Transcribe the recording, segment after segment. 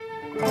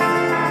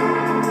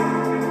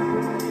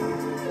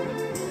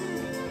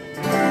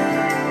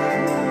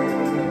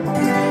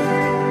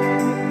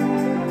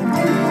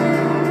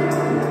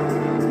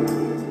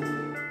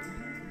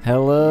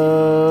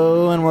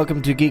Hello, and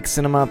welcome to Geek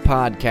Cinema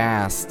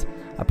Podcast,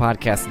 a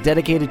podcast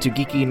dedicated to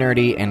geeky,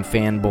 nerdy, and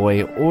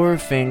fanboy or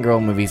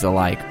fangirl movies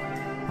alike.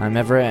 I'm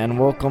Everett, and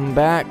welcome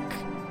back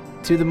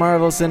to the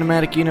Marvel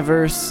Cinematic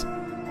Universe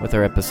with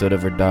our episode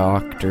over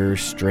Doctor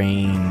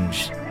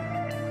Strange,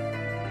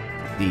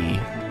 the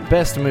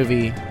best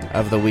movie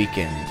of the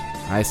weekend.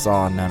 I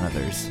saw none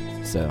others,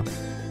 so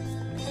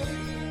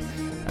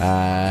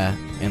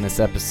in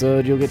this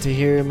episode, you'll get to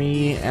hear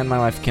me and my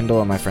wife Kendall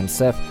and my friend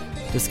Seth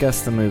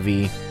discuss the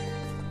movie,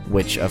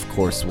 which of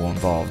course will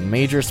involve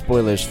major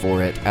spoilers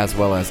for it, as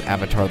well as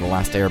Avatar: The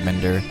Last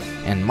Airbender,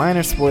 and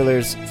minor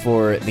spoilers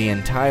for the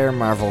entire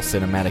Marvel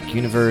Cinematic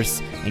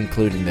Universe,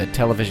 including the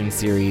television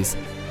series,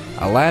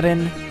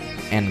 Aladdin,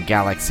 and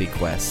Galaxy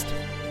Quest.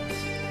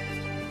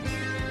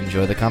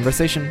 Enjoy the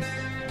conversation.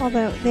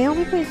 Although, they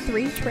only played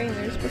 3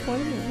 trailers before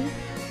the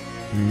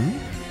movie.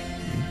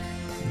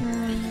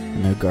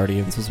 No,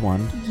 Guardians was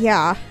one.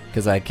 Yeah.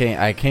 Because I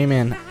came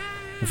in.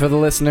 For the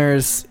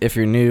listeners, if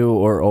you're new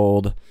or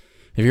old,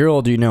 if you're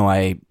old, you know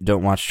I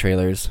don't watch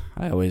trailers.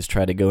 I always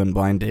try to go in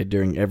blinded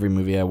during every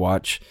movie I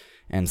watch,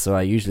 and so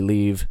I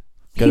usually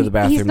go to the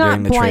bathroom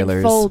during the trailers. He's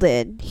not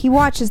blindfolded. He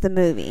watches the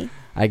movie.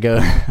 I go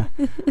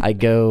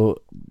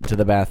to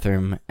the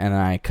bathroom, and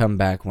I come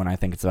back when I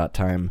think it's about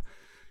time,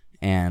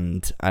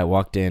 and I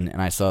walked in,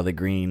 and I saw the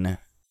green,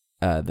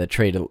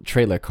 the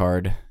trailer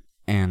card,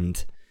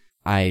 and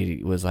I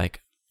was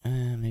like,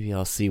 maybe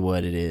I'll see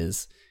what it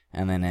is.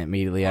 And then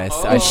immediately I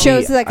it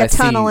shows like a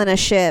tunnel in a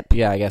ship.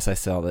 Yeah, I guess I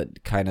saw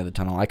that kind of the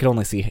tunnel. I could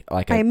only see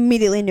like I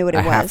immediately knew what it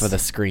was. Half of the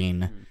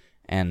screen,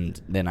 and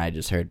then I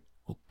just heard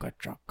 "Ooka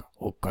chaka,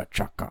 ooka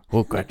chaka,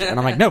 ooka," and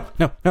I'm like, no,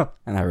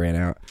 and I ran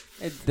out.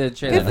 Good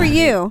for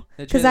you,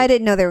 because I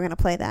didn't know they were gonna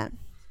play that.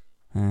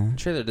 The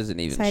trailer doesn't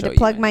even. So I had to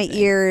plug my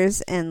ears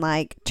and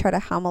like try to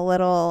hum a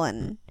little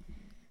and.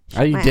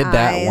 I did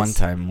that one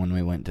time when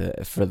we went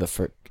for the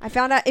first. I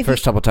found out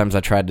first couple times I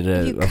tried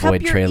to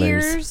avoid trailers. You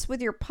cup your ears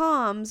with your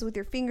palms, with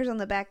your fingers on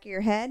the back of your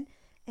head,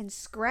 and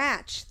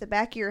scratch the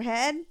back of your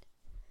head.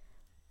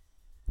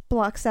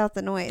 Blocks out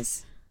the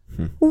noise.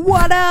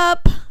 What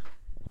up?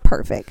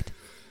 Perfect.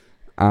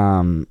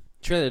 Trailer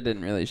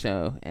didn't really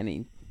show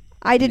any.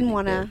 I didn't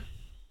wanna.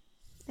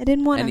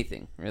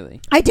 Anything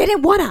really. I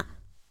didn't wanna.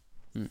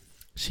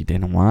 She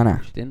didn't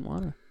wanna.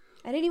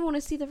 I didn't even want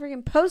to see the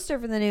freaking poster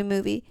for the new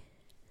movie.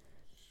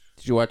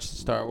 Did you watch the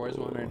Star Wars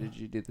one, or did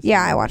you do the?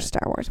 Yeah, I watched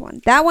Star Wars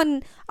one. That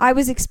one, I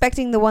was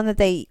expecting the one that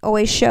they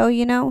always show,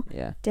 you know?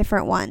 Yeah.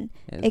 Different one.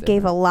 It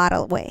gave a lot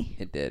away.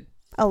 It did.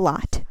 A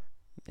lot.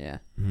 Yeah.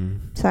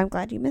 So I'm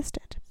glad you missed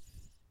it.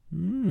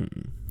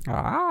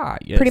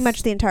 Yes. Pretty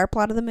much the entire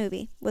plot of the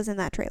movie was in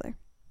that trailer.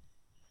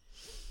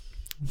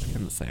 It's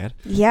kind of sad.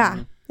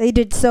 Yeah. They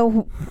did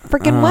so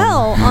freaking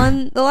well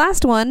on the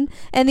last one.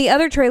 And the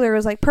other trailer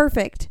was like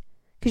perfect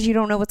because you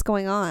don't know what's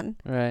going on.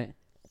 Right.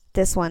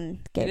 This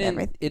one gave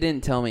everything. It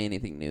didn't tell me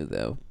anything new,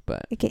 though.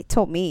 But it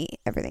told me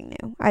everything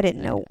new. I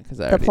didn't know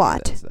the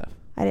plot.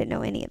 I didn't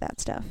know any of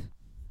that stuff.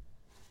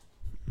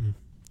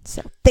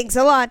 So, thanks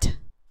a lot.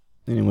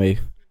 Anyway.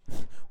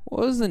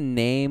 What was the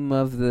name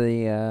of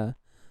the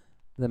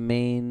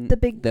main villain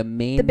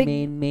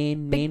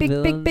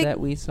that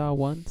we saw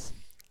once?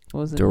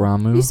 What was it?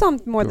 Dormammu. You saw him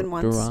more than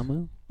once.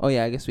 Dormammu? Oh,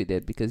 yeah, I guess we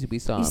did because we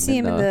saw him. You see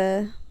him in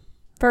the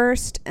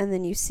first, and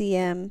then you see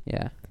him.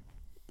 Yeah.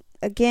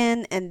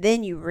 Again, and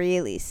then you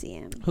really see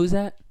him. Who's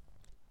that?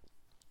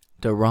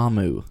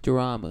 Dormammu.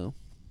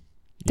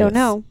 Don't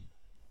know.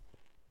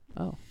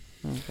 Oh,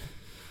 okay.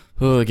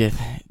 We'll get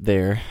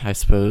there, I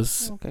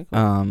suppose. Okay,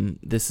 cool.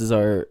 This is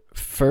our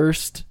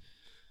first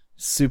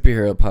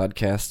superhero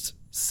podcast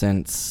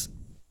since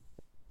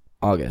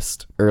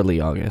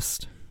early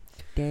August.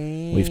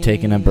 Dang. We've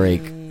taken a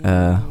break.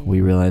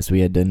 We realized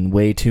we had done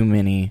way too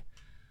many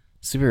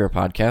superhero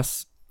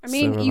podcasts. I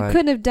mean, you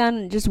couldn't have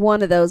done just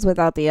one of those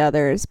without the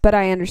others, but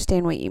I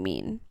understand what you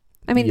mean.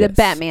 I mean, yes.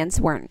 The Batmans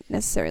weren't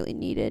necessarily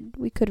needed.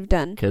 We could have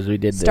done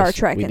Star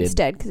Trek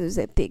instead because it was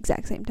at the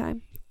exact same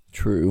time.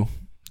 True.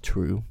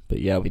 But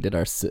yeah, we did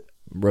our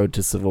Road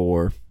to Civil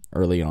War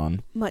early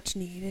on. Much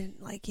needed.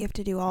 Like, you have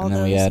to do all and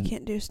those. We had you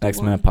can't do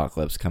X-Men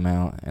Apocalypse come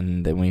out,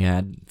 and then we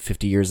had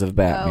 50 years of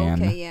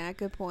Batman. Oh, okay, yeah,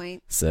 good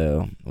point.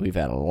 So we've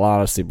had a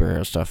lot of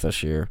superhero stuff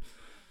this year.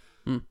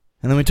 And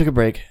then we took a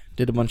break,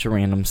 did a bunch of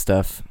random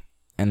stuff,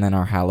 and then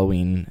our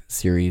Halloween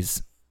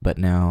series. But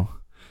now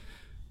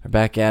we're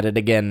back at it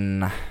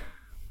again.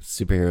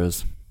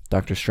 Superheroes.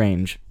 Doctor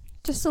Strange.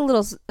 Just a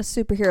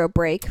superhero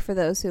break for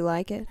those who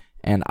like it.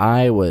 And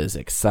I was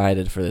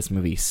excited for this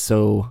movie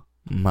so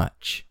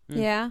much.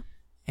 Yeah.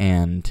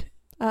 And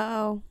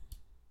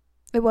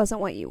it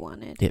wasn't what you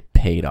wanted. It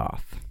paid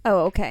off. Oh,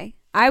 okay.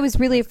 I was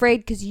really afraid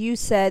because you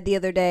said the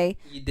other day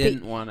you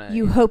didn't want to.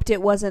 You hoped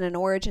it wasn't an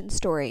origin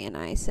story, and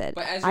I said,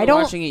 but as you're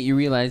watching it, you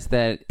realized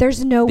that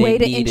there's no way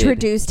to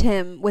introduce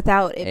him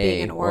without it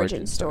being an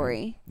origin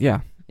story.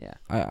 Yeah.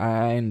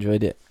 I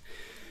enjoyed it.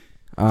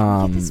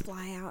 Get this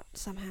fly out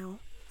somehow.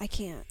 I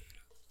can't.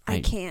 I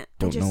can't.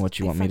 Don't know what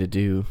you want me to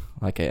do.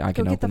 Like I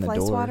can go get open the the fly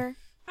door. swatter.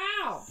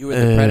 Ow! You were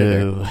the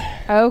predator.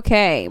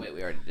 Okay. Wait,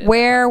 we already did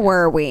Where that.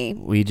 were we?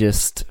 We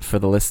just, for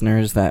the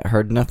listeners that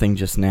heard nothing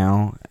just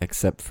now,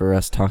 except for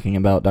us talking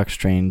about Doctor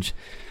Strange,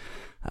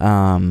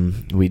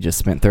 we just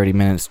spent 30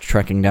 minutes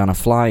tracking down a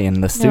fly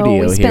in the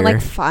studio we spent here.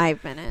 like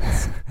 5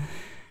 minutes.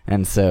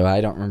 And so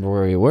I don't remember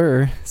where we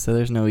were, so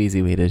there's no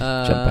easy way to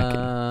jump back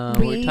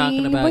in. We're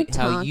talking We about were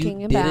how you talking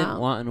didn't about-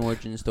 want an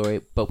origin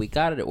story, but we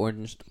got an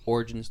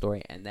origin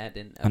story, and that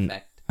didn't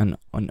affect An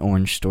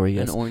orange story,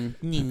 yes. an orange.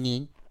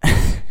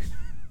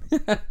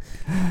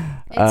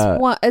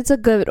 It's a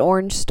good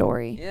orange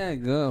story. Yeah,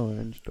 go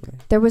orange story.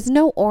 There was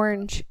no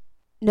orange.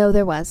 No,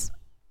 there was.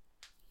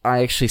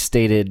 I actually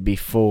stated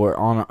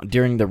before,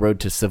 during the Road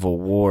to Civil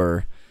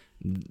War,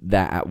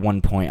 that at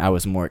one point I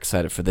was more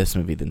excited for this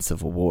movie than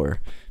Civil War,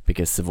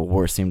 because Civil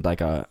War seemed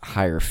like a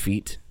higher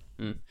feat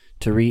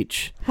to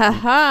reach. Ha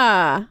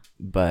ha.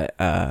 But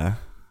I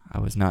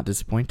was not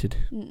disappointed.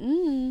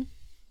 Mm-mm.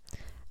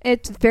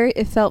 It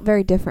felt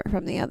very different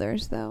from the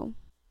others, though.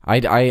 I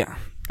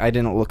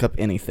didn't look up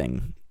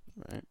anything.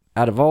 Right.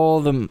 Out of all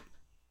the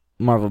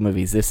Marvel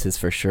movies, this is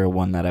for sure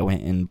one that I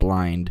went in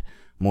blind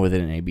more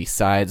than any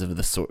besides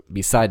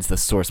the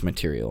source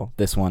material.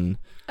 This one.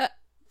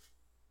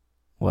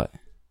 What?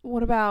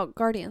 What about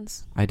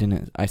Guardians? I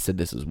said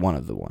this is one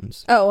of the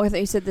ones. Oh, I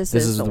thought you said this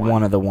is the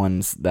one of the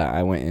ones that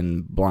I went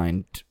in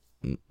blind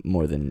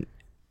more than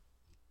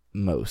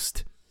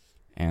most.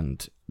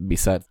 And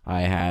besides,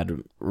 I had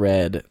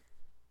read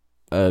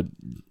a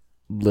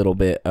little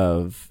bit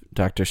of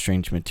Doctor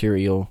Strange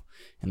material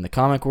in the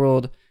comic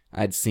world.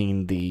 I'd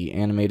seen the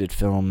animated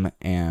film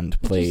and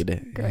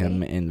played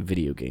him in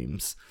video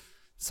games.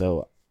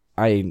 So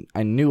I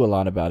knew a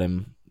lot about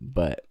him,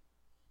 but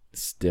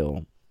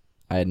still,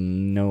 I had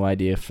no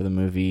idea for the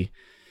movie.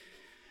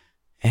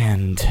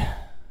 And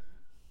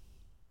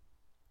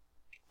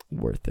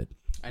worth it.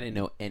 I didn't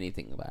know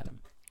anything about him.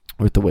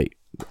 Worth the wait.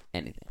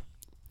 Anything.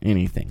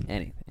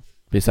 Anything.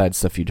 Besides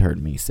stuff you'd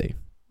heard me say.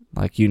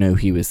 Like,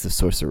 he was the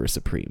Sorcerer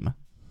Supreme.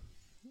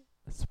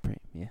 Supreme,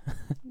 yeah.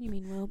 You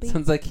mean Wilby?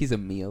 Sounds like he's a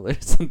meal or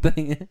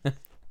something.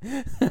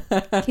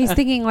 He's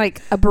thinking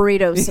like a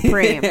burrito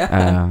supreme.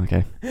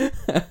 Okay.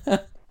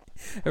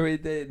 I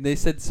mean, they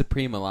said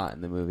Supreme a lot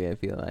in the movie, I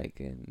feel like.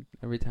 And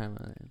every time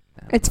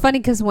It's funny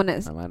because when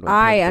it's my mind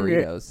went to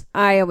burritos.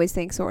 I always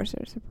think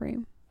Sorcerer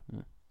Supreme.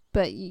 Yeah.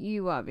 But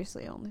you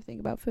obviously only think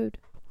about food.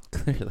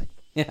 Clearly.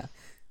 Yeah.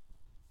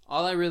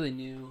 All I really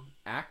knew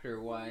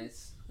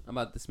actor-wise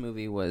about this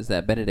movie was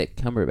that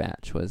Benedict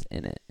Cumberbatch was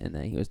in it and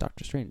that he was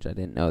Doctor Strange. I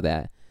didn't know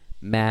that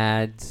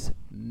Mads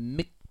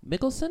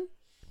Mikkelsen?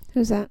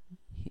 Who's that?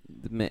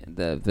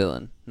 The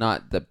villain.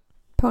 Not the...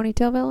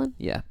 Ponytail villain?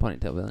 Yeah,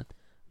 ponytail villain.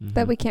 Mm-hmm.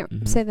 That we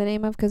can't say the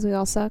name of because we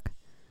all suck.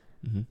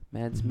 Mm-hmm.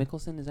 Mads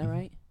Mikkelsen, is that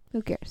right?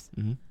 Who cares?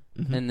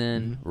 Mm-hmm. And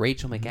then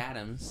Rachel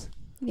McAdams,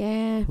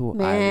 Yeah. who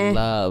Meh. I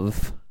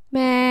love.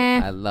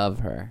 Meh. I love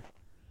her.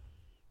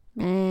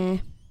 Meh.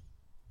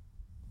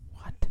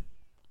 What?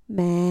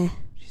 Meh.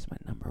 She's my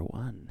number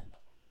one.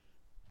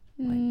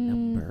 My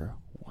number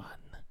one.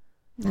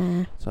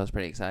 Nah. So I was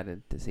pretty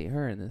excited to see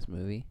her in this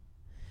movie.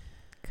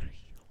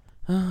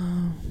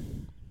 Well,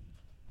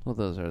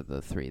 those are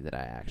the three that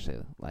I actually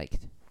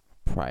liked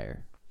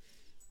prior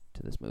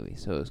to this movie.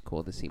 So it was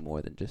cool to see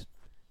more than just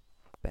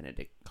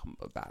Benedict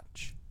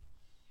Cumberbatch.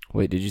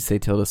 Wait, did you say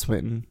Tilda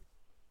Swinton?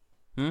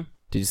 Hmm?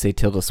 Did you say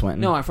Tilda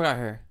Swinton? No, I forgot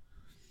her.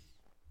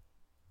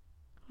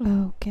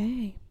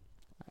 Okay.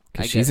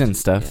 Because she's in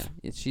stuff.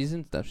 Yeah, she's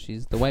in stuff.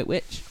 She's the White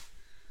Witch.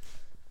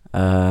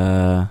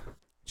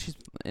 She's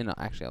in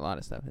actually a lot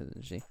of stuff,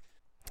 isn't she?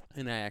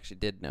 And I actually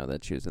did know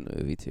that she was in the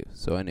movie too.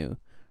 So I knew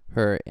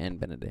her and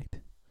Benedict.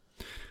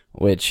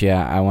 Which,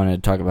 yeah, I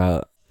wanted to talk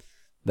about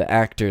the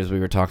actors we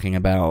were talking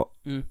about.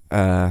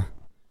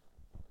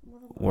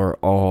 Were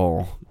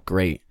all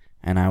great.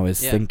 And I was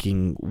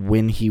thinking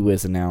when he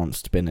was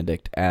announced,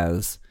 Benedict,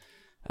 as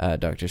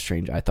Doctor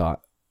Strange, I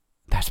thought,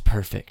 that's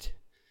perfect.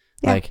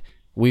 Yeah. Like,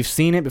 we've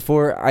seen it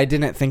before. I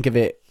didn't think of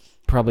it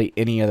probably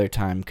any other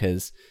time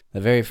because the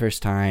very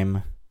first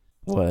time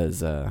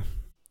was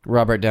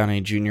Robert Downey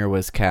Jr.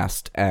 was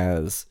cast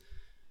as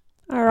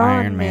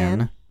Iron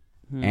Man.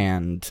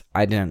 And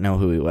I didn't know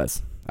who he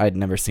was. I'd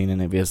never seen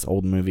any of his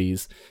old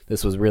movies.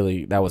 That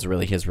was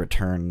really his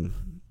return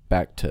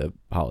back to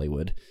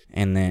Hollywood.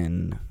 And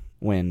then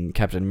when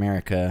Captain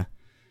America,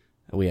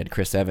 we had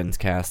Chris Evans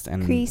cast,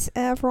 and Chris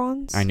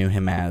Evans. I knew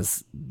him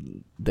as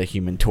the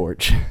Human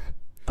Torch.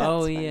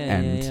 Oh yeah,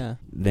 and yeah.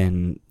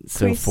 then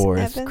so Chris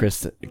forth.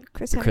 Evans?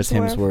 Chris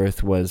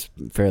Hemsworth was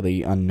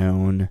fairly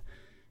unknown.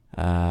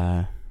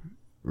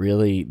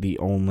 Really, the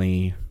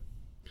only.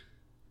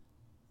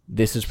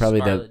 This is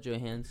probably Scarlett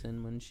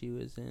Johansson when she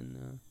was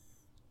in.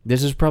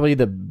 This is probably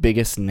the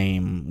biggest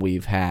name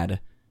we've had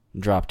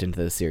dropped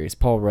into the series.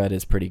 Paul Rudd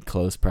is pretty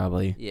close,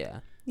 probably. Yeah.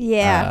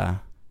 Yeah.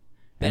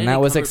 And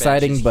that was Cumberbatch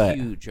exciting, is but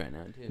huge right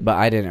now too. But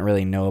I didn't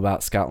really know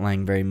about Scott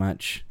Lang very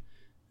much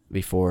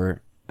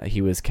before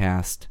he was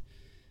cast.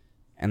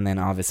 And then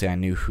obviously I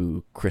knew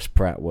who Chris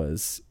Pratt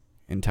was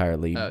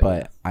entirely, Oh,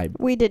 but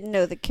We didn't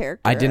know the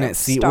character. I didn't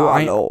see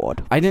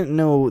Star-Lord. I didn't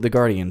know the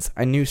Guardians.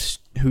 I knew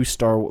who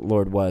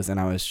Star-Lord was, and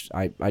I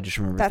just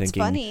remember That's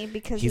thinking funny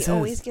because he he says-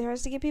 always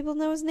tries to get people to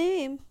know his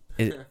name.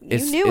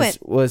 It's knew it.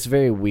 Well, it's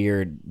very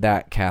weird,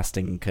 that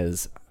casting,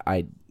 because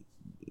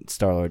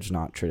Star-Lord's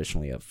not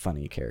traditionally a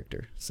funny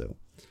character, so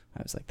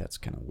I was like, that's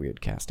kind of weird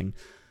casting.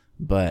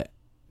 But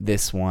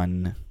this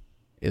one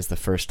is the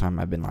first time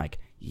I've been like,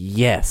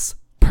 yes,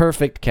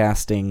 perfect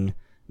casting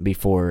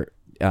before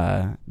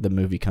the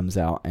movie comes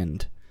out,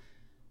 and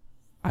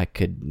I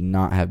could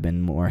not have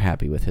been more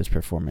happy with his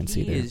performance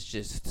He either. is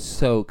just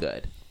so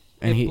good.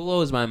 And it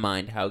blows my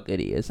mind how good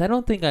he is. I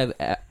don't think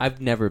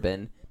I've never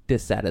been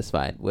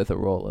dissatisfied with a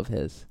role of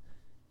his.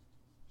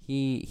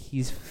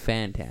 He's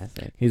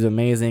fantastic. He's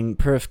amazing,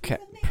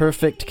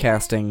 perfect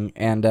casting,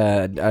 and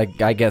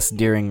I guess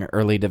during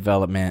early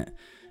development,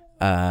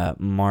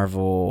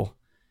 Marvel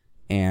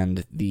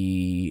and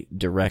the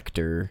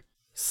director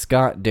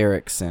Scott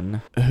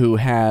Derrickson, who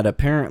had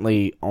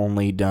apparently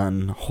only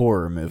done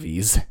horror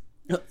movies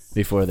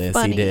before this.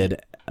 Funny. He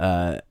did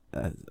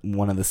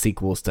one of the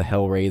sequels to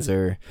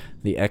Hellraiser,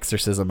 The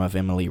Exorcism of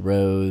Emily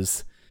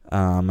Rose,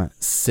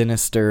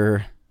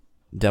 Sinister,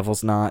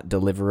 Devil's Knot,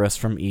 Deliver Us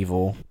from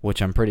Evil,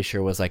 which I'm pretty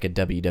sure was like a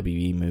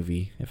WWE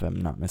movie, if I'm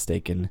not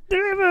mistaken.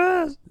 Deliver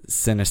us.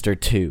 Sinister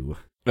 2.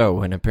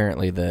 Oh, and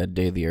apparently the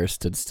Day the Earth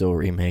Stood Still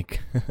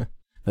remake.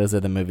 Those are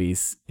the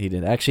movies he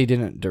did. Actually, he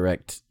didn't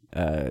direct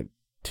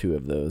two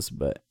of those,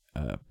 but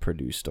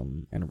produced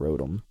them and wrote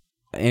them.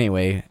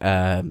 Anyway,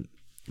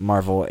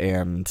 Marvel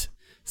and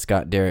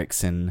Scott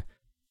Derrickson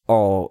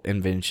all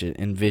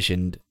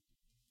envisioned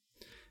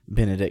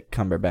Benedict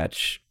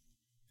Cumberbatch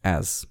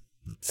as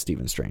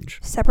Stephen Strange.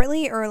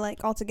 Separately or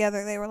like all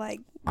together? They were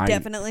like,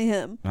 definitely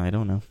him. I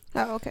don't know.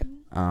 Oh, okay.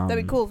 That'd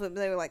be cool if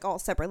they were like all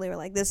separately. Were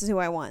like, this is who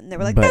I want, and they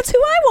were like, But that's who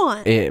I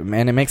want.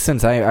 And it makes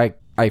sense. I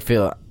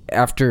feel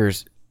after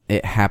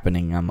it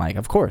happening, I'm like,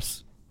 of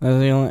course.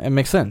 It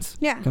makes sense.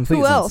 Yeah. Complete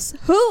Who sense. else?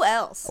 Who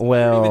else? I don't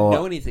even know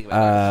Well, anything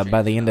about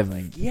by the end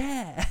of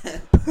yeah.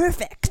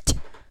 Perfect.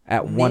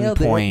 at one Nailed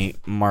it. point,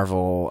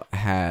 Marvel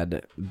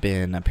had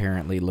been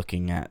apparently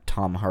looking at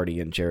Tom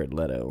Hardy and Jared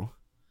Leto.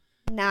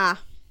 Nah.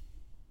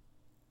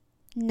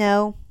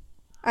 No.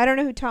 I don't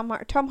know who Tom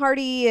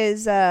Hardy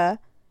is. Mad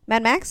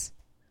Max?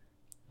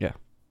 Yeah.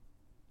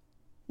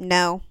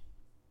 No.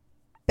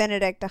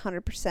 Benedict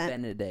 100%.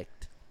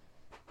 Benedict.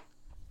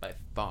 By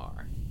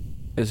far.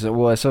 It's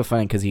so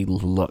funny because he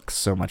looks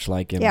so much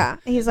like him. Yeah.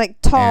 He's like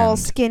tall, And-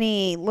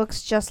 skinny,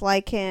 looks just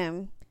like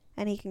him,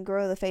 and he can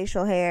grow the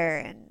facial hair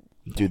and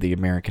Do the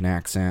American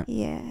accent.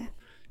 yeah.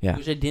 Yeah.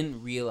 Which I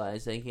didn't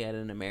realize that he had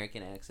an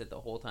American accent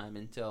the whole time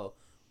until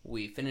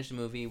we finished the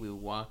movie. We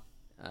walked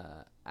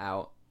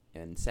out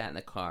and sat in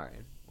the car.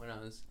 And when I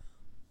was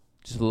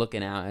just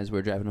looking out as we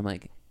were driving, I'm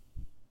like,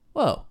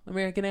 whoa,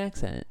 American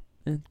accent.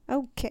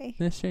 Okay.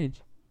 That's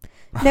strange.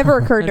 Never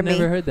occurred to I've me.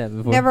 never heard that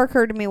before. Never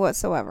occurred to me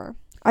whatsoever.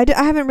 I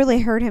haven't really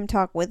heard him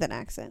talk with an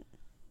accent.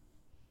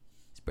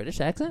 It's British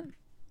accent?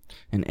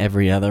 In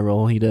every other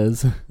role he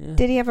does. Yeah.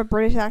 Did he have a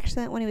British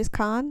accent when he was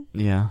Khan?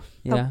 Yeah.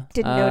 Yeah.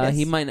 didn't notice.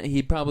 He might.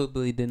 He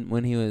probably didn't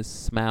when he was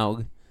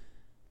Smaug.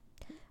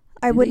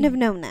 I Did wouldn't he? have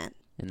known that.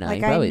 No, Like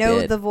he I probably know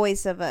did. the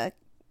voice of a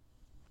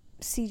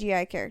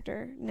CGI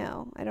character.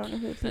 No, I don't know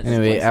who the people's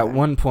Anyway, voices at are.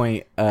 one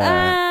point,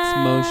 It's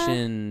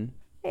motion.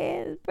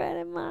 It's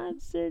pretty much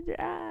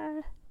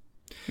CGI.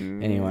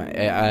 anyway,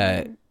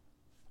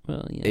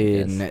 Well, yeah. I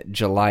guess. in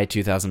July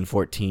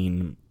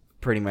 2014,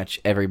 pretty much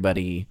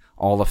everybody,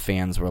 all the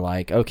fans were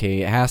like,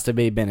 okay, it has to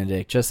be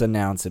Benedict. Just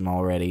announce him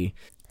already.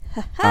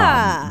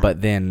 Ha!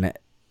 But then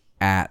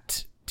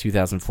at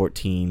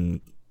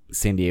 2014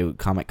 San Diego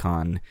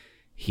Comic-Con,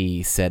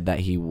 he said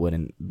that he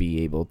wouldn't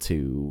be able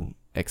to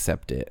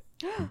accept it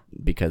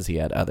because he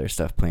had other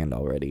stuff planned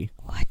already.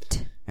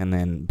 What? And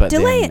then,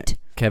 Delay it.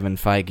 Kevin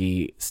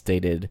Feige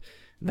stated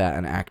that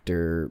an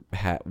actor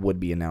would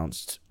be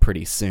announced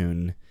pretty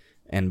soon.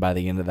 And by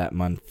the end of that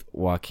month,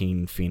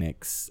 Joaquin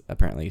Phoenix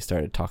apparently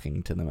started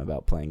talking to them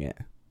about playing it.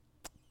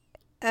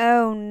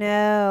 Oh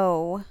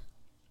no.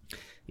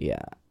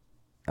 Yeah.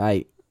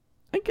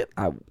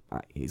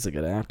 He's a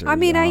good actor. I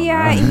mean, don't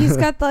yeah, know. he's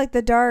got like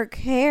the dark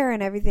hair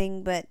and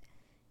everything, but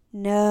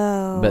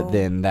no. But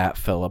then that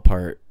fell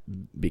apart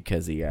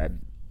because he had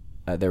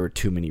there were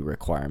too many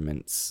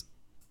requirements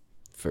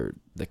for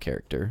the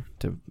character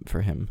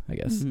for him, I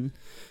guess. Mm-hmm.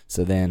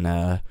 So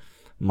then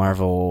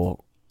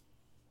Marvel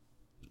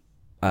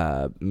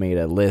made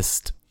a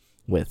list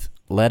with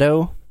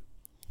Leto,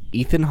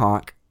 Ethan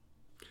Hawke,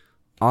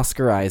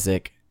 Oscar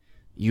Isaac,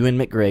 Ewan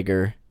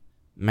McGregor,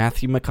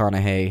 Matthew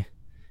McConaughey,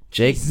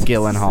 Jake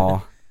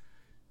Gyllenhaal,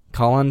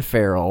 Colin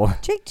Farrell,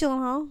 Jake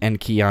Gyllenhaal. and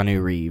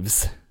Keanu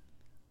Reeves.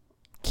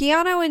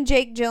 Keanu and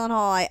Jake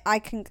Gyllenhaal, I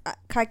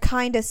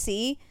kind of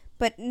see,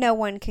 but no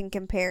one can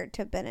compare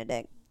to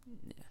Benedict.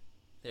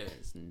 There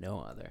is no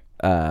other.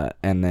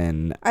 And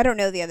then I don't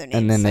know the other names.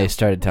 and then they so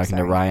started I'm talking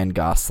to sorry. Ryan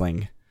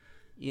Gosling.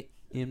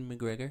 Ian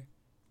McGregor,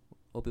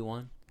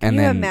 Obi-Wan. Can And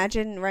you then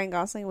imagine Ryan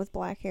Gosling with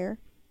black hair?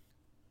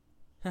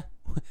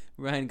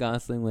 Ryan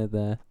Gosling with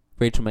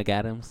Rachel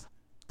McAdams.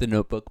 The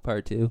Notebook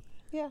Part 2.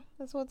 Yeah,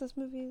 that's what this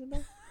movie is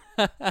about.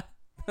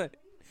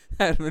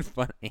 That'd been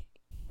funny.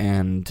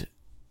 And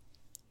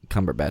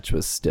Cumberbatch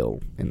was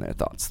still in their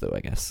thoughts, though, I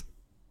guess.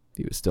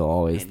 He was still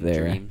always In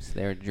there. Dreams.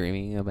 They were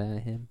dreaming about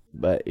him.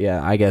 But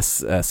yeah, I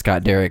guess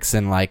Scott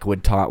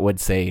Derrickson would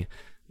say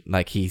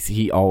like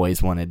he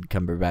always wanted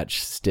Cumberbatch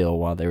still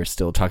while they were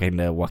still talking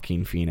to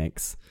Joaquin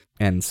Phoenix.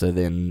 And so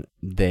then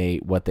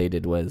what they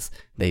did was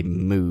they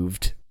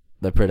moved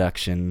the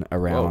production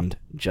around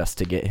just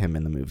to get him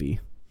in the movie.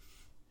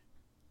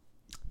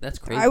 That's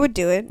crazy. I would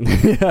do it.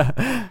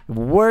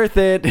 Worth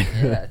it.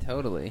 Yeah,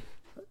 totally.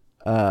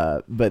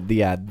 But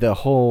yeah,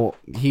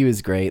 he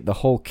was great. The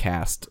whole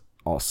cast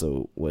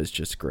also was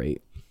just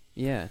great.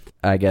 Yeah.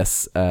 I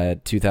guess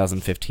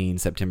 2015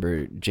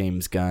 September,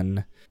 James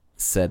Gunn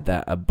said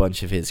that a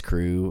bunch of his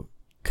crew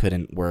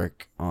couldn't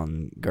work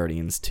on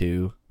Guardians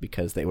 2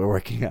 because they were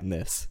working on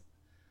this,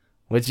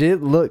 which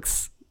it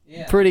looks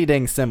pretty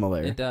dang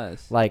similar. It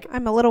does. Like,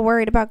 I'm a little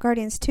worried about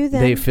Guardians 2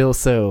 then. they feel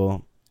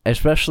so,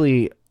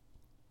 especially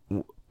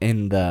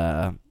in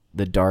the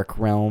dark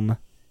realm.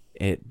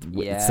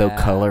 It's so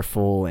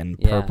colorful and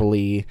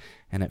purpley,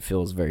 and it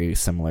feels very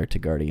similar to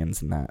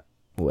Guardians in that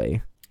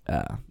way.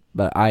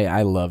 But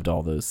I loved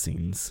all those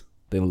scenes.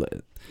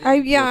 Looked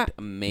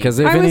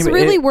amazing. I was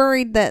really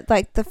worried that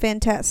like the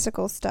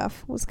fantastical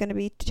stuff was going to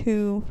be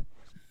too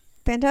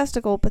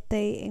fantastical, but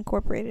they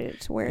incorporated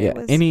it to where it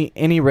was.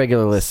 Any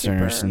regular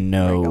listeners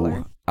know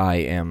regular. I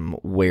am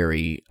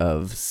wary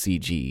of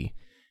CG,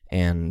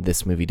 and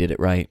this movie did it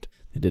right.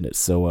 They did it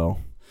so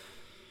well,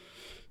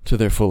 to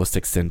their fullest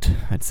extent,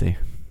 I'd say.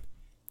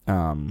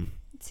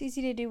 It's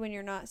easy to do when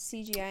you're not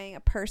CGIing a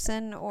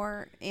person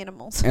or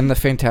animals. And the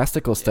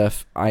fantastical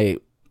stuff,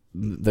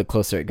 the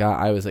closer it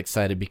got, I was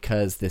excited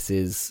because this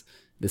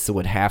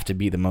would have to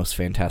be the most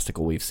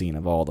fantastical we've seen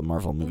of all the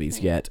Marvel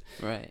movies yet.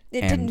 Right.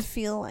 It And didn't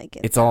feel like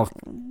it. it's all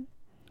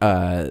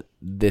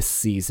this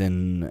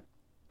season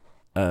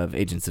of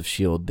Agents of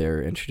S.H.I.E.L.D.,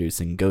 they're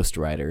introducing Ghost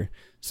Rider,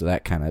 so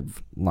that kind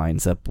of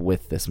lines up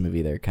with this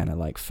movie. They're kind of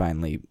like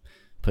finally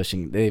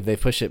pushing, they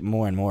push it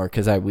more and more,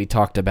 because we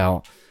talked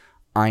about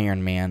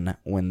Iron Man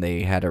when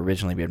they had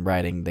originally been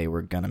writing, they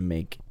were going to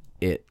make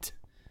it,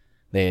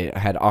 they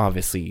had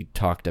obviously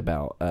talked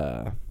about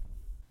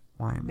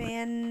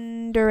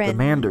Mandarin. The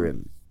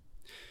Mandarin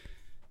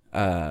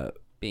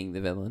Being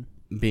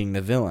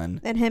the villain.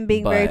 And him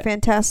being very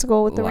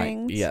fantastical with the like,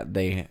 rings. Yeah,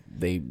 they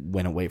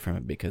went away from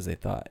it because they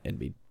thought it'd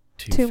be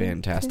too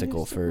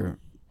fantastical to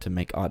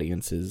make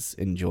audiences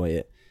enjoy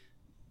it.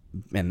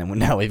 And then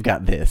now we've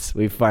got this.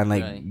 We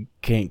finally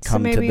can't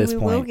come to this point. So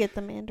maybe we will get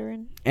the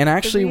Mandarin. And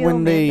actually,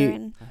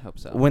 I hope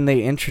so. When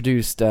they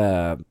introduced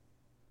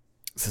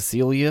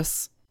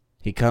Cecilius,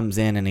 he comes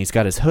in and he's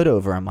got his hood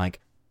over. I'm like,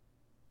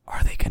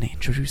 are they going to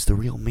introduce the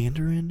real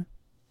Mandarin?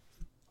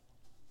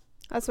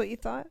 That's what you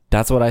thought?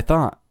 That's what I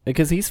thought.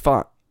 Because he's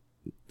fought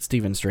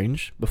Stephen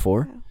Strange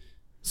before. Yeah.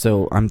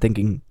 So I'm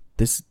thinking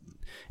this...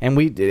 And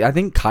I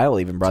think Kyle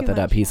even brought that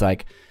up. He's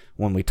like,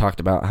 when we talked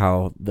about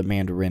how the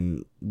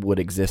Mandarin would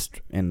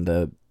exist in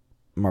the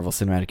Marvel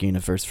Cinematic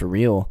Universe for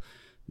real,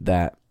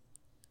 that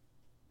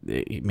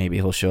maybe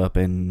he'll show up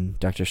in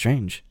Doctor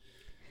Strange.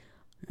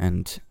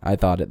 And I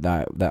thought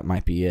that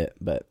might be it,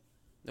 but...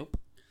 Nope.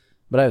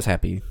 But I was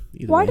happy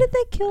either Why way. did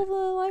they kill the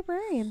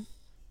librarian?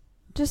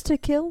 Just to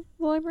kill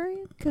the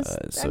librarian?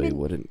 So he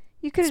wouldn't.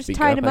 You could have just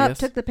tied him up,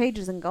 took the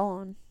pages, and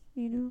gone.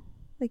 You know,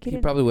 like he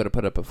probably would have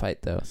put up a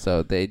fight though.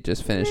 So they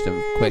just finished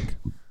him quick.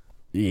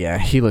 Yeah,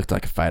 he looked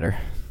like a fighter.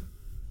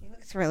 He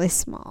looks really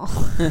small.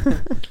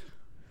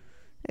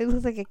 It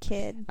looks like a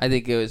kid. I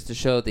think it was to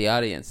show the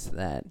audience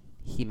that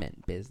he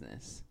meant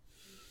business,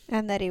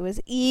 and that he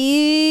was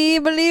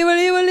evil.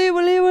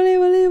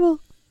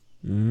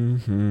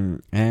 Mm-hmm.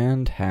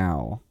 And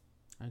how?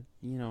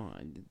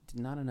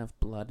 Not enough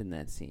blood in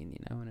that scene. You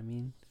know what I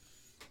mean?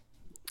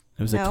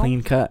 It was a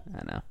clean cut.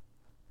 I know.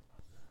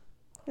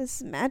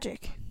 This is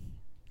magic.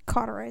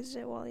 Cauterized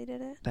it while he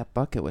did it. That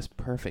bucket was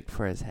perfect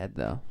for his head,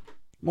 though.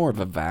 More of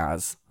a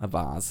vase.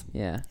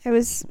 Yeah. It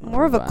was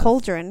more of a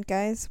cauldron,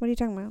 guys. What are you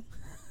talking about?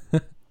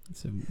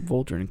 It's a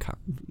Voldrin.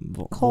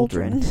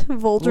 Cauldron.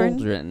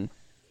 Voldrin.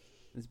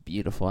 It's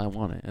beautiful. I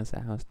want it as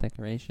a house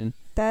decoration.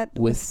 That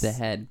with the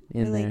head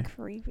in really there.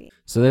 Creepy.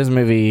 So this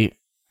movie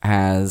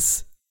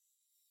has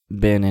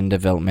been in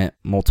development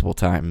multiple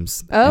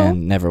times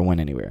and never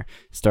went anywhere.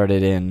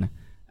 Started in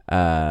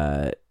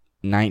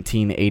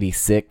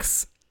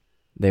 1986.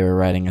 They were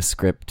writing a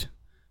script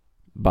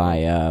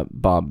by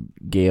Bob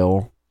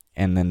Gale,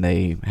 and then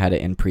they had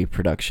it in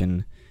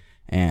pre-production,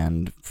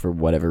 and for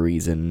whatever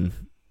reason,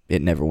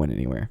 it never went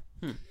anywhere.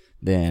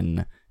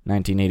 Then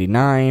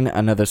 1989,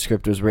 another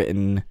script was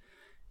written,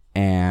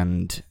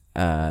 and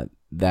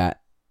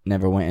that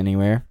never went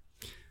anywhere.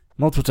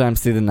 Multiple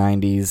times through the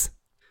 90s,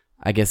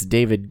 I guess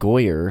David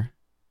Goyer,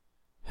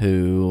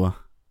 who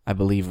I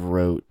believe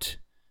wrote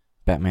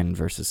Batman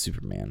vs.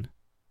 Superman.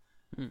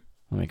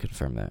 Let me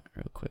confirm that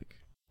real quick.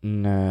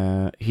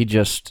 No, he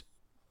just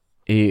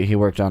he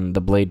worked on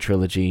the Blade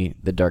trilogy,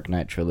 the Dark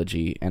Knight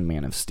trilogy, and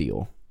Man of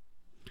Steel.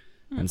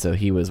 And so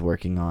he was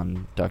working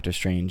on Doctor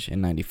Strange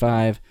in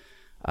 95.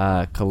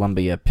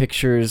 Columbia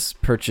Pictures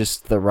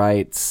purchased the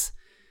rights.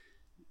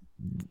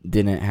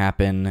 Didn't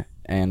happen.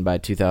 And by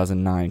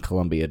 2009,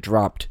 Columbia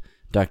dropped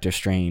Doctor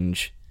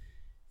Strange.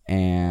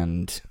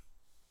 And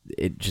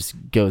it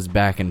just goes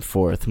back and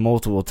forth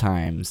multiple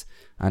times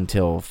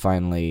until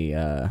finally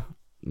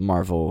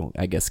Marvel,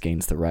 I guess,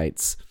 gains the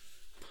rights.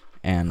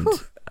 And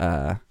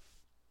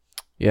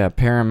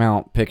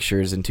Paramount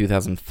Pictures in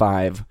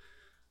 2005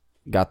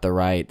 got the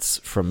rights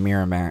from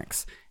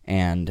Miramax,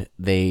 and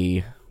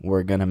they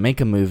were going to make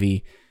a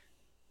movie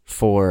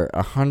for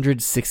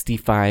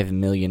 $165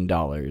 million,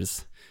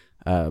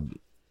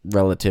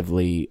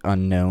 relatively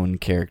unknown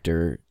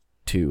character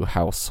to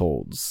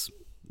households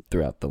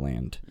throughout the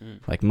land.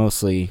 Like,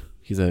 mostly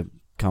he's a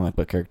comic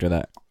book character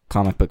that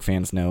comic book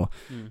fans know,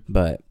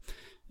 but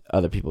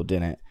other people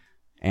didn't.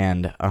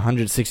 And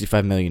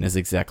 $165 million is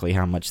exactly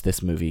how much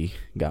this movie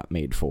got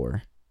made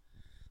for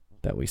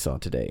that we saw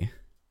today.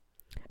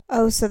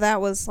 Oh, so that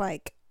was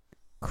like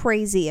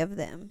crazy of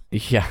them.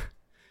 Yeah.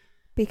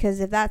 Because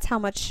if that's how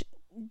much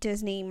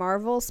Disney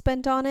Marvel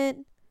spent on it,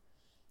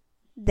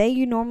 they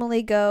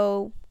normally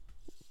go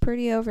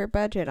pretty over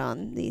budget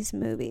on these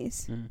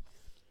movies.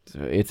 So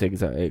it's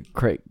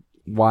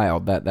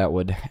wild that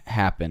would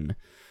happen.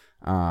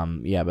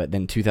 But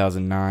then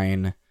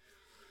 2009,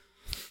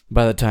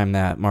 by the time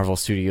that Marvel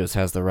Studios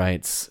has the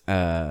rights,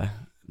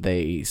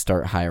 they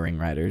start hiring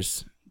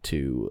writers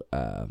to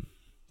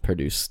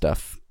produce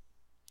stuff.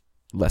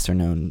 Lesser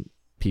known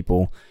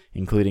people,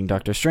 including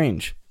Doctor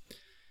Strange.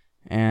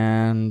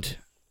 And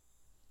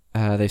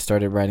they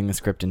started writing the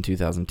script in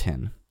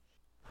 2010.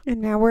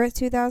 And now we're at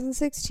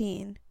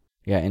 2016.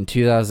 Yeah, in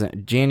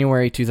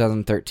January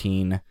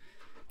 2013,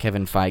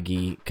 Kevin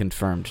Feige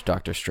confirmed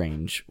Doctor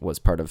Strange was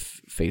part of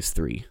Phase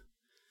 3.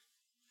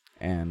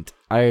 And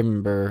I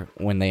remember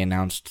when they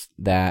announced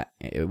that,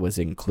 it was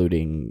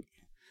including...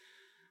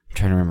 I'm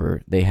trying to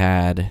remember. They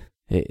had...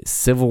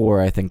 Civil War,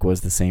 I think,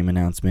 was the same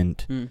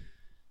announcement.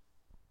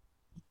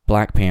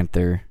 Black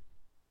Panther.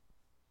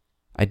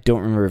 I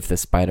don't remember if the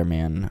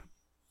Spider-Man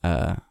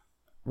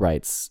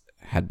rights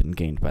had been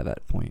gained by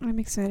that point. I'm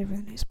excited for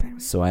the new Spider-Man.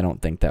 So I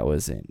don't think that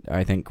was it.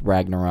 I think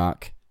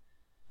Ragnarok.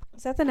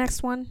 Is that the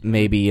next one?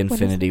 Maybe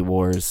Infinity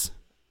Wars.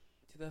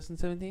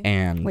 2017?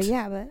 And Well,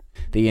 yeah, but...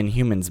 the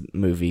Inhumans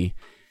movie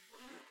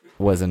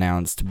was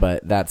announced,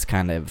 but that's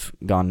kind of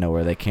gone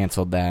nowhere. They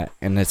canceled that.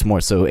 And it's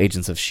more so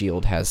Agents of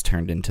S.H.I.E.L.D. has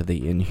turned into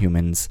the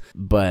Inhumans.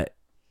 But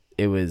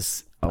it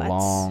was... a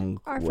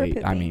long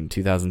wait. I mean,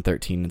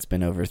 2013. It's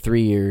been over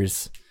 3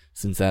 years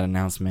since that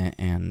announcement,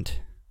 and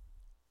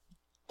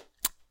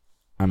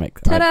I love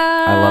it.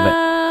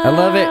 I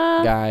love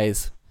it,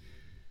 guys.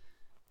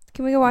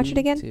 Can we go watch it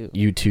again? Too.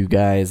 You two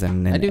guys,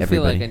 and then I do everybody.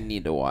 feel like I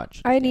need to watch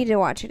it. I need to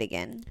watch it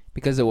again.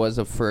 Because it was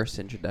a first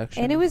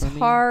introduction. And it was for me.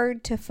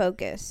 hard to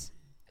focus.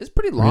 It's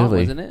pretty long, Really?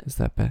 wasn't it? Is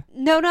that bad?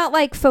 No, not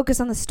like focus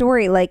on the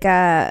story, like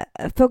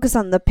focus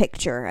on the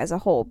picture as a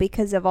whole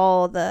because of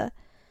all the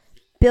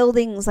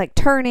buildings like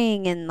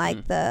turning and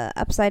like the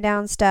upside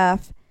down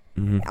stuff.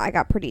 I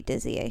got pretty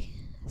dizzy.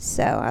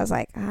 So I was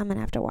like, I'm going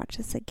to have to watch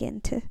this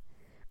again to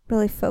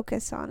really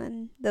focus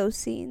on those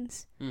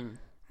scenes.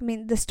 I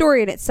mean, the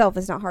story in itself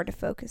is not hard to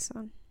focus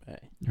on.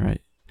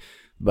 Right.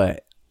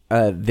 But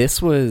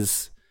this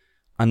was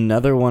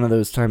another one of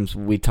those times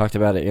we talked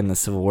about it in the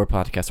Civil War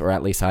podcast, or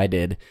at least I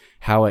did,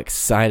 how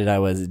excited I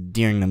was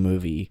during the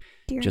movie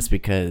just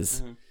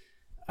because,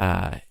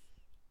 I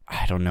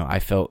don't know, I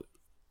felt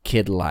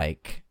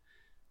kid-like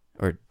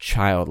or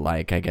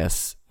childlike, I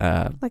guess.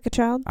 Like a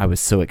child? I was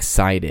so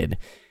excited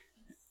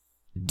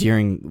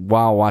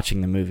while watching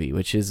the movie,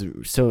 which is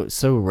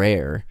so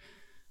rare.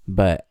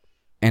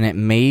 And it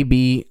may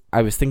be,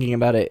 I was thinking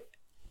about it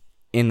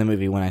in the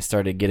movie when I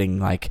started getting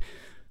like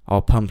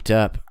all pumped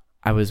up.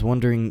 I was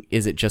wondering,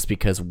 is it just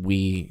because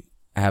we're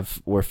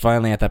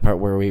finally at that part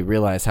where we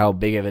realize how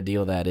big of a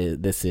deal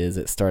this is.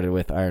 It started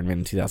with Iron Man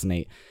in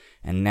 2008,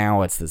 and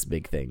now it's this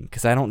big thing.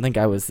 Because I don't think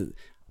I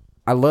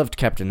loved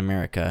Captain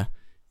America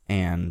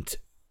and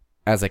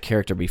as a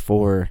character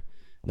before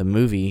the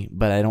movie,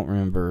 but I don't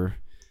remember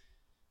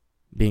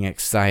being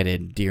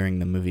excited during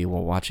the movie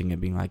while watching it,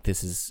 being like,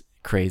 this is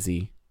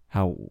crazy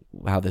how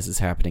this is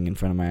happening in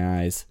front of my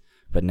eyes.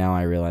 But now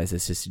I realize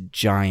it's this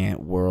giant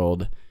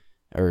world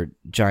or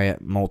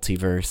giant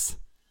multiverse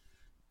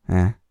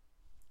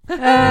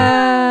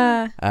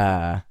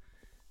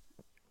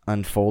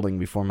unfolding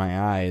before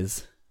my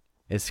eyes.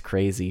 It's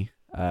crazy.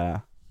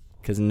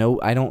 Because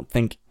I don't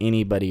think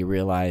anybody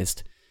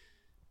realized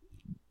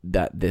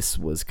that this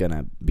was going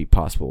to be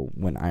possible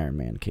when Iron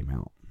Man came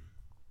out.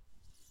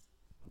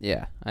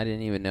 Yeah, I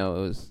didn't even know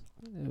it was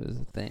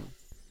a thing.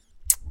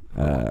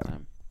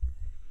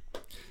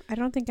 I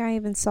don't think I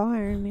even saw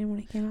Iron Man when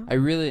it came out.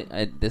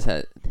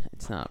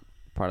 It's not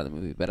part of the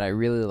movie, but I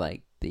really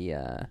like the,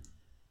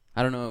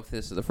 I don't know if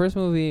this is the first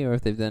movie or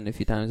if they've done it a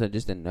few times, I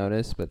just didn't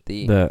notice, but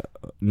the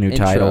new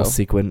intro. title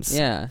sequence.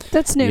 Yeah.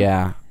 That's new.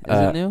 Yeah. Is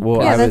it new?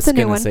 Well, Yeah, I that's was a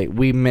new gonna one. say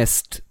we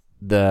missed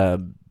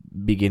the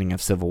beginning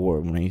of Civil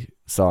War when we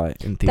saw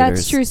it in theaters.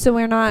 That's true. So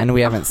we're not And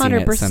we haven't seen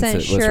it 100% since it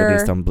was sure.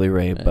 released on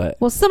Blu-ray, but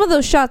Well, some of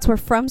those shots were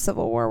from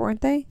Civil War,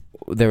 weren't they?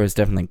 there was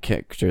definitely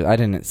characters. I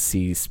didn't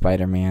see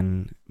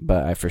Spider-Man,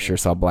 but I for sure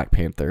saw Black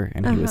Panther,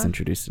 and he was Uh-huh.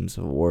 introduced in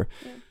Civil War.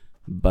 Yeah.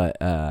 But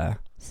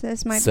So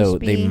this might so just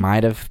be. they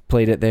might have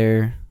played it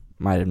there,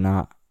 might have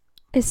not.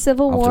 Is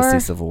Civil I'll have to War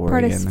see Civil War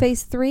part again. of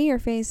Phase 3 or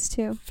Phase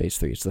 2? Phase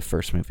 3. It's the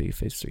first movie,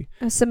 Phase 3.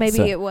 So maybe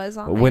So, it was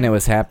on. When it there.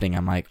 was happening,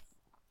 I'm like,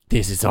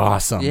 this is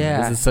awesome.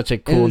 Yeah. This is such a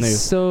It cool was new.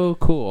 so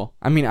cool.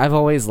 I mean, I've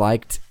always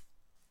liked,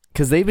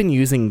 because they've been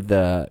using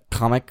the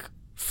comic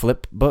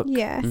flip book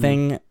Yeah. Mhm.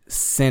 thing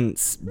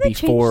since They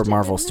before changed it,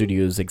 Marvel didn't they?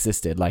 Studios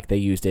existed. Like, they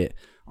used it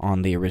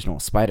on the original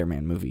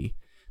Spider-Man movie.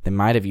 They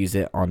might have used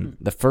it on Mhm.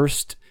 the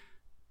first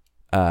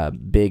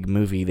big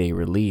movie they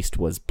released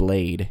was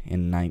Blade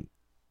in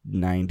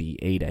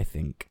 98, I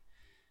think.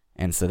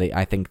 And so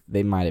I think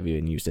they might have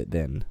even used it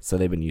then. So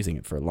they've been using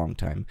it for a long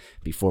time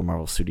before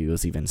Marvel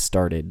Studios even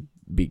started,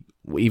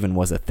 even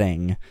was a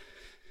thing.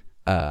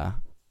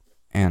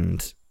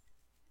 And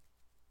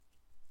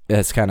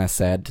it's kind of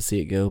sad to see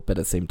it go, but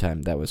at the same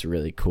time, that was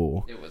really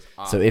cool. It was So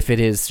awesome. if it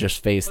is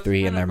just Phase But 3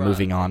 kind and of they're brought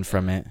moving it on like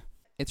from that. it,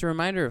 It's a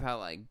reminder of how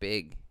like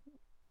big,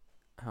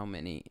 how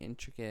many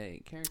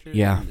intricate characters.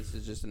 Yeah. And this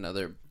is just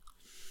another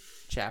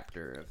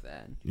chapter of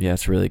that. yeah,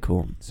 it's really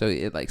cool. So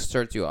it like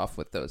starts you off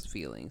with those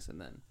feelings,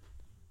 and then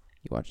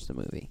you watch the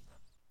movie.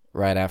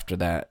 Right after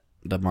that,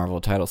 the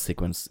Marvel title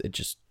sequence, it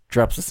just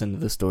drops us into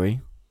the story,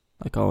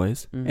 like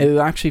always. Mhm. It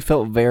actually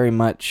felt very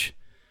much.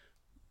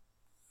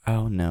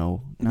 Oh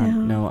no,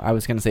 no! I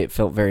was gonna say it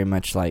felt very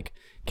much like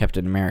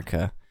Captain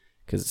America,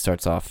 because it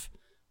starts off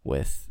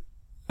with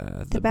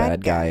the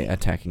bad guy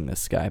attacking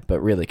this guy, but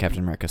really Captain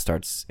America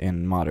starts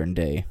in modern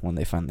day when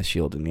they find the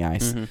shield in the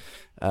ice. Mhm.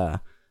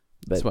 But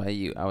That's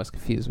why I was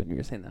confused when you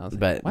were saying that. I was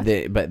but like,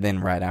 what? but then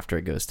right after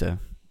it goes to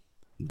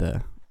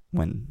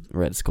when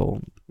Red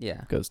Skull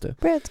Yeah. goes to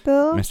Red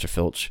Skull. Mr.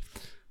 Filch.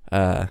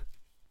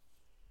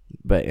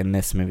 But in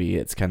this movie,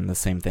 it's kind of the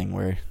same thing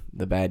where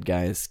the bad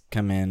guys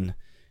come in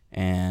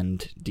and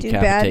Do bad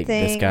decapitate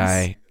this things.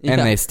 guy, Yeah.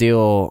 and they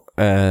steal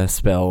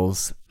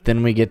spells.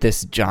 Then we get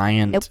this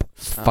giant Nope.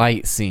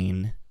 fight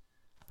scene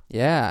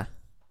Yeah.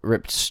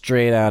 ripped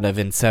straight out of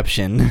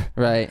Inception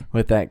Right.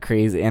 with that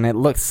crazy, and it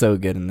looks so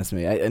good in this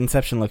movie.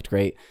 Inception looked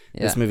great.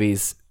 Yeah. This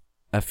movie's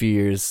a few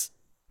years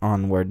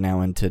onward now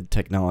into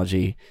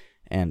technology,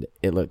 and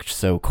it looked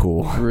so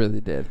cool.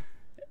 really did.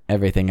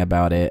 Everything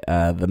about it,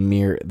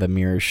 the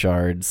mirror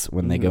shards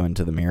when they go Mhm.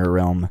 into the mirror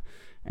realm,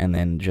 and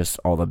then just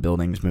all the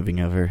buildings moving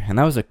over, and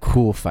that was a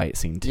cool fight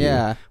scene too.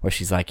 Yeah. where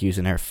she's like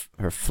using her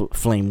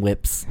flame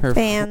whips. Her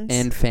Fans.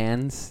 and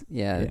fans.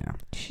 Yeah. Yeah.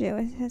 She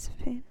always has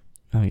a fan.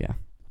 Oh yeah.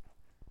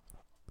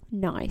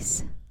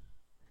 Nice.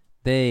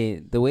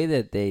 The way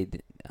that they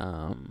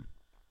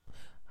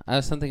I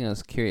was something I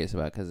was curious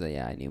about because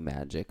I knew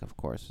magic, of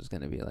course, was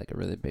going to be like a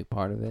really big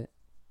part of it.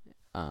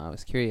 I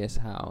was curious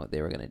how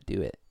they were going to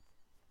do it,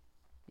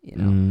 to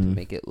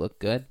make it look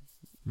good.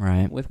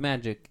 Right. With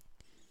magic,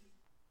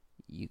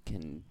 you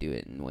can do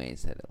it in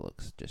ways that it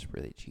looks just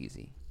really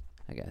cheesy,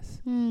 I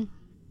guess.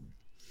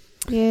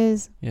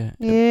 Yes. Yeah.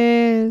 It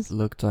Yes.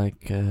 looked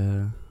like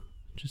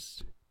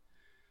just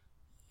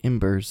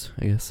embers,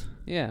 I guess.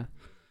 Yeah.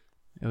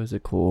 It was a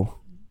cool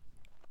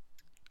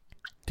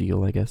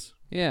deal, I guess.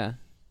 Yeah.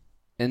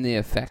 And the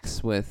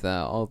effects with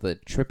all the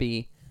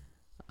trippy,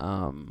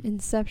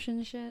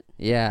 Inception shit.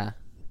 yeah,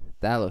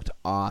 that looked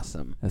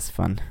awesome. That's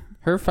fun.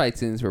 Her fight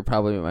scenes were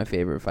probably my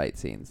favorite fight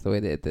scenes. The way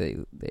that they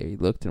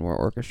looked and were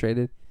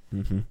orchestrated.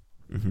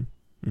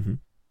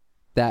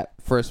 That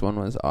first one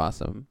was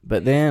awesome.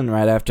 But then,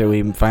 right after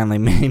we finally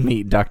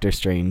meet Doctor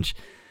Strange,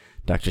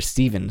 Dr.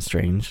 Stephen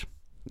Strange,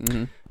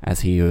 Mm-hmm. as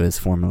he was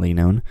formerly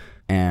known,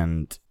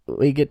 and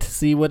we get to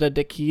see what a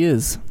dick he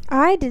is.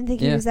 I didn't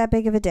think he Yeah. was that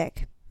big of a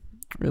dick.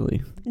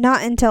 Really.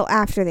 Not until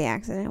after the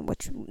accident,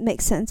 which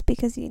makes sense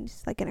because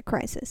he's like in a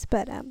crisis.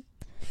 But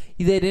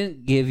They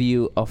didn't give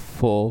you a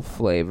full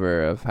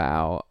flavor of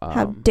how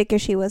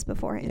dickish he was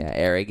beforehand. yeah,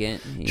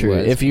 arrogant he True.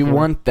 was If you before.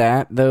 want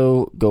that,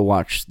 though, go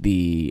watch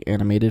the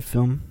animated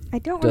film. I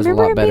don't Does a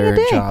remember lot him being better a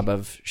dick. job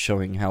of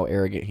showing how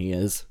arrogant he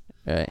is.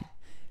 Right.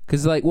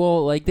 Because,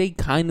 they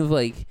kind of,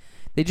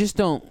 they just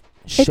don't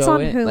show It's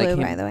on it. Hulu, like him-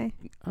 by the way.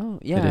 Oh,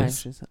 yeah. It I is.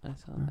 saw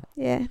that.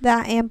 Yeah,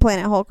 that and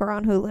Planet Hulk are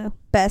on Hulu.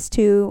 Best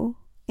two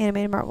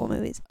animated Marvel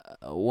movies.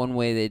 One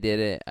way they did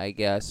it, I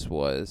guess,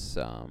 was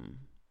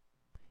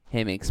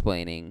him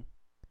explaining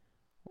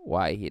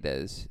why he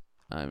does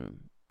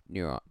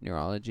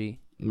neurology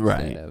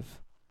instead of,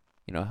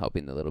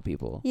 helping the little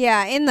people.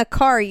 Yeah, in the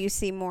car you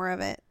see more of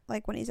it,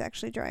 like when he's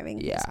actually driving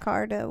his Yeah.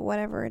 car to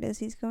whatever it is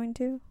he's going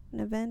to, an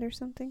event or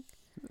something.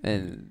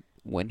 And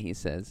when he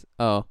says,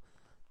 "Oh,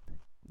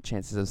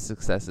 chances of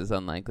success is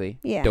unlikely,"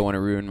 Yeah. don't want to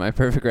ruin my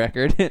perfect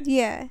record.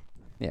 Yeah.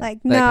 Yeah,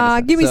 Like, that kind of nah,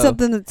 stuff. give me So,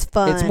 something that's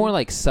fun. It's more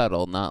like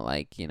subtle, not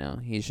like,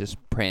 he's just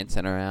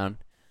prancing around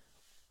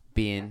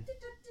being,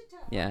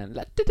 yeah,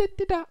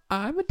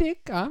 I'm a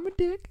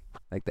dick,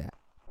 like that.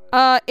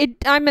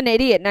 I'm an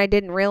idiot, and I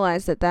didn't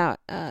realize that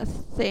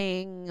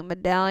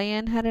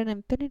medallion had an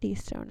infinity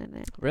stone in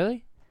it.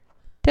 Really?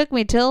 Took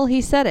me till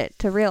he said it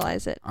to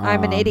realize it.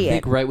 I'm an I idiot.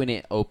 think right when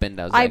it opened,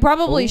 I was I like,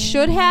 probably "Oh."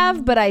 should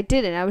have, but I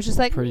didn't. I was just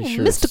like, Pretty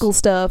sure mystical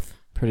stuff.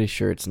 Pretty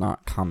sure it's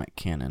not comic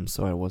canon,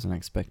 so I wasn't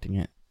expecting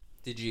it.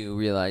 Did you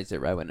realize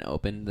it right when it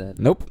opened? That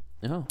Nope.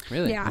 Oh,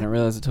 really? I Yeah. didn't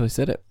realize it until he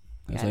said it.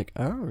 I was Okay. like,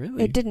 oh,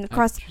 really? It didn't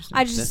cross. Interesting.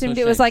 I just That's so assumed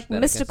it was strange like that I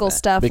guess mystical that-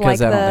 stuff,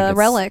 Because like I don't think the it's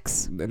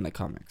relics. in the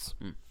comics.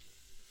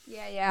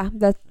 Yeah.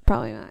 That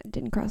probably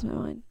didn't cross my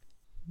mind.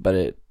 But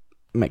it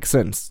makes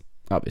sense,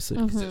 obviously.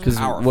 Mhm. Because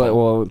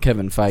Powerful.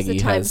 Kevin It's a Feige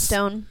time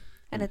stone,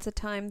 and it's a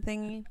time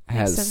thingy. Makes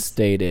has sense.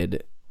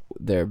 stated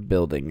they're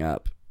building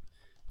up.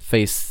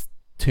 Phase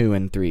 2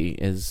 and 3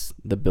 is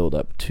the build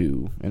up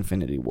to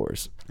Infinity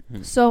Wars.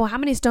 So how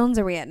many stones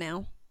are we at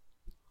now?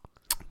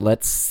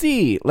 Let's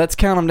see. Let's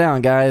count them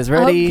down, guys.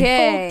 Ready?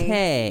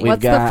 Okay. We've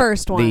What's the got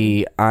first one?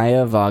 The Eye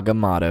of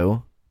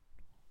Agamotto,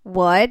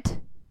 What?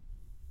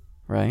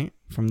 right?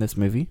 From this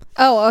movie.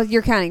 Oh,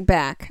 you're counting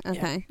back.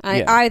 Okay.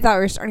 Yeah. I thought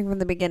we were starting from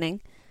the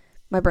beginning.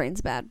 My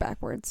brain's bad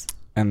backwards.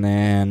 And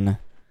then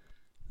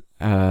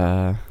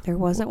There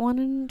wasn't one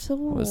in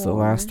Civil War. was the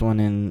last one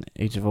in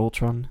Age of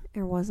Ultron?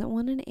 There wasn't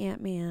one in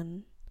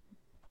Ant-Man.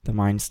 The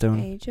Mind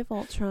Stone. Age of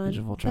Ultron. Age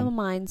of Ultron. The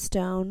Mind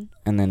Stone.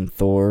 And then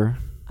Thor.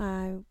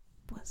 I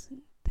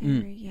wasn't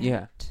there yet.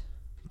 yeah.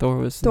 Thor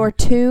was Thor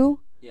 2.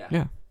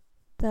 Yeah.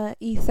 The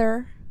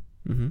Ether.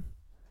 Mm-hmm.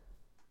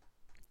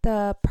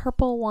 The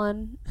purple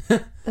one.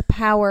 The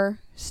Power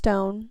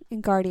Stone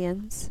in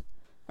Guardians.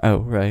 Oh,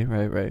 right.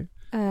 The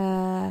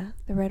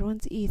red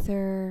one's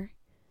Ether.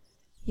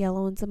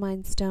 Yellow one's the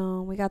Mind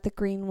Stone. We got the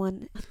green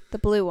one. The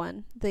blue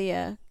one.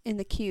 The in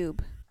the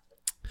cube.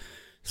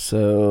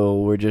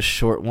 So we're just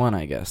short one,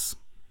 I guess.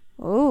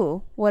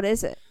 Ooh. What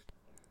is it?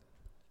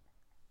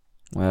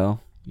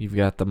 Well, you've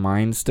got the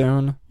Mind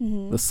Stone,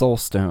 Mm-hmm. the Soul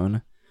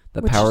Stone,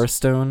 the Which Power is-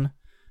 Stone,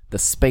 the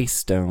Space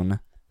Stone,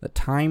 the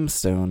Time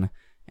Stone,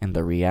 and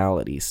the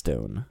Reality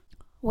Stone.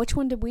 Which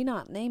one did we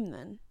not name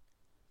then?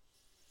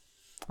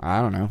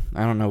 I don't know.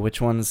 I don't know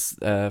which one's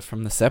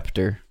from the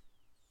Scepter.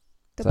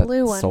 The Is that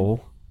blue one.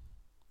 Soul?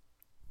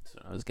 That's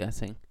what I was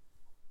guessing.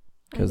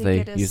 Because I they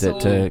think it is use Soul.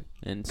 it to...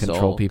 And Control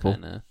Soul people.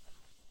 kinda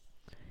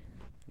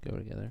go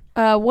together.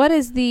 What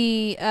is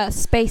the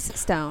Space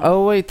Stone?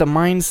 Oh, wait, the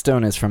Mind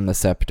Stone is from the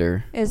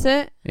Scepter. Is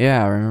it?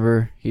 Yeah,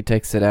 remember? He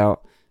takes it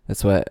out.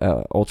 That's what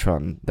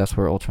Ultron... That's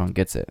where Ultron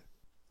gets it.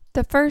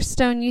 The first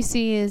stone you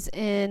see is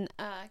in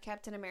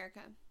Captain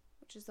America,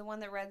 which is the one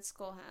that Red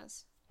Skull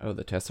has. Oh,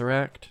 the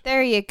Tesseract?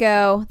 There you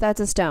go. That's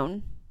a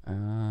stone.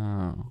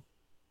 Oh.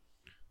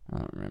 I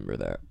don't remember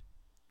that.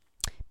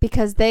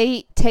 Because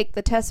they take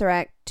the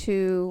Tesseract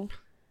to...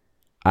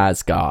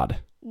 Asgard.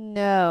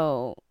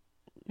 No.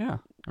 Yeah.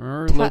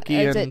 Remember Loki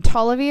Is and... it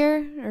Tolliver?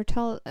 Or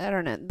I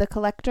don't know. The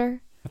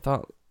Collector? I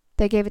thought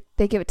They gave it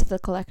to the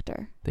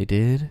Collector. they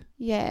did?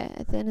 Yeah,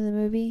 at the end of the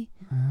movie.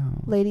 Oh.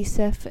 Lady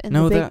Sif and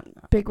No, the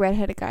big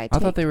redheaded guy I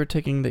thought they were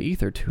taking the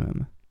ether to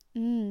him.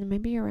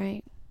 Maybe you're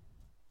right.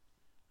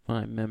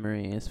 My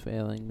memory is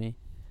failing me.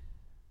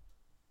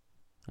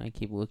 I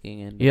keep looking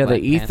into Yeah,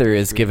 Black the ether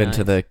Panther's is given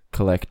to green the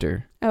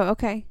Collector. Oh,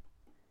 okay.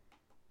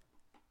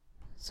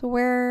 So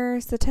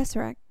where's the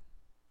Tesseract?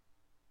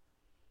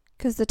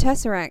 Because the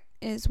Tesseract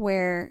is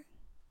where...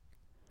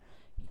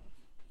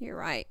 You're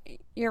right.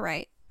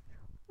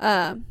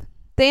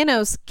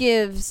 Thanos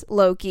gives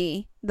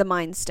Loki the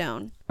Mind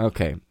Stone.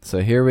 Okay, so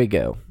here we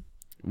go.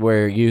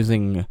 We're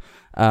using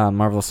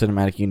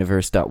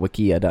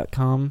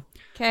MarvelCinematicUniverse.wikia.com.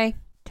 Okay.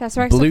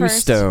 Tesseract's the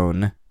first.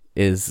 Bluestone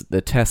is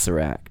the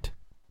Tesseract,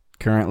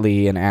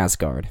 currently in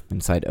Asgard,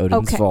 inside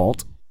Odin's Okay.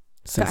 vault,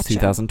 since Gotcha.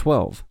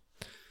 2012.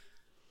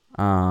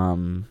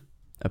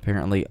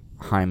 Apparently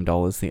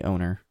Heimdall is the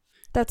owner.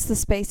 That's the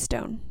Space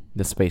Stone.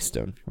 The Space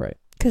Stone, right.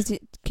 Because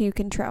you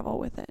can travel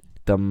with it.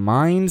 The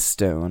Mind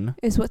Stone,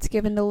 Is what's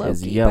given to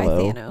Is Loki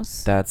yellow. by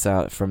Thanos. that's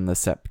out from the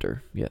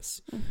Scepter,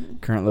 yes.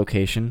 Mhm. Current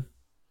location,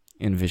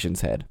 in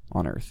Vision's head,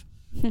 on Earth.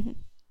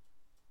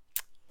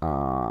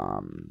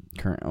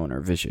 Current owner,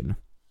 Vision.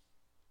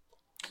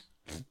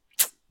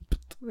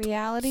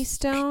 Reality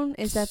Stone?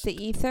 Is that the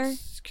ether?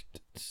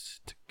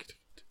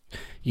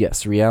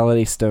 Yes,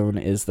 Reality Stone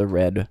is the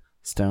red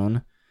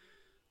stone.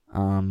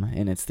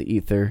 And it's the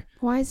ether.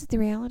 Why is it the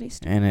Reality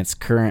Stone? And it's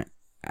current,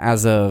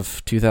 as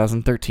of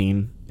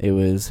 2013, it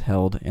was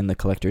held in the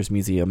Collector's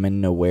Museum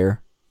in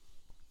Nowhere.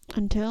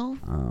 Until?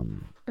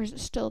 Or is it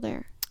still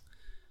there?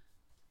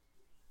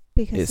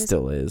 Because It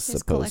still is,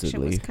 his collection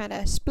supposedly. was kind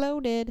of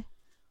exploded.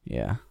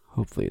 Yeah,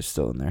 hopefully it's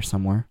still in there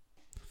somewhere.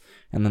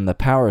 And then the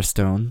Power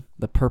Stone,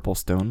 the purple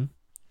stone,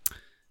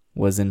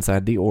 was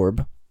inside the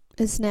orb,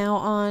 Is now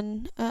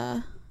on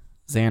Xandar,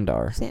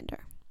 Xandar.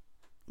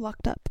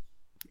 Locked up.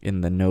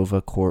 in the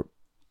Nova Corp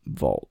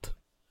vault.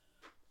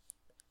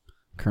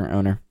 Current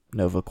owner,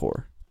 Nova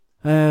Corps.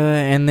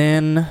 And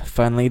then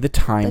finally the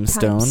Time The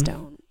Stone, Time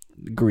Stone.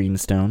 Green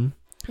Stone,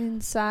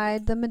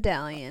 Inside the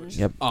medallion.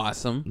 Yep.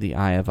 Awesome. the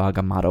Eye of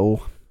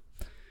Agamotto.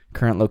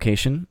 Current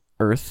location,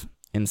 Earth,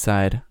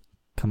 inside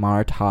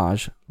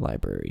Kamartaj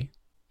Library.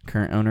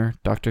 Current owner,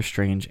 Doctor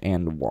Strange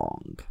and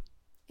Wong.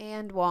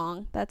 And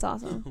Wong. That's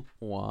awesome.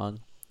 Wong.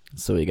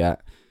 So we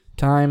got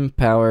time,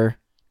 power,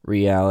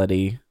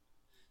 reality,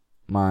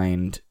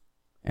 mind,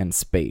 and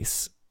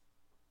space.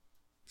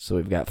 So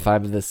we've got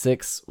 5 of the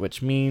 6,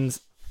 which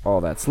means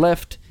all that's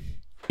left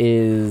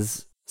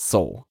is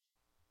soul.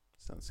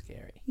 Sounds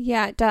scary.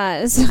 Yeah, it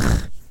does.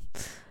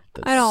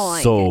 The I don't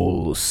like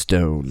soul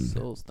stone.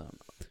 Soul Stone.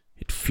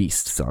 It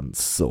feasts on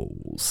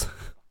souls.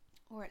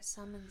 Or it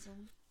summons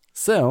them.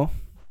 So,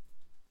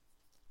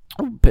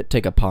 I'll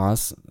take a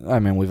pause. I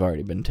mean, we've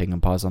already been taking a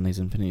pause on these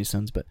Infinity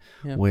Stones, but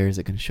Yeah. where is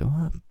it going to show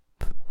up?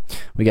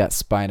 We got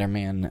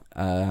Spider-Man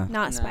Not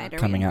No. Spider-Man.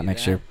 coming out do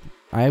next that. year.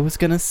 I was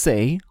going to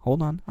say,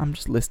 hold on, I'm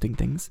just listing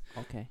things.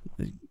 Okay.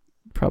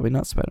 Probably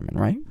not Spider-Man,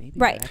 right? Maybe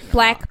Right. Ragnarok.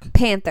 Black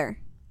Panther.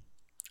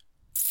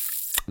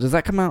 Does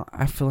that come out?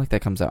 I feel like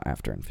that comes out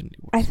after Infinity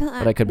War. I feel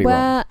But I could be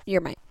wrong. You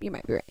might be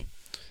right.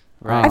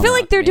 I feel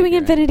like they're doing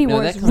Maybe, Infinity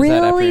No, that Wars comes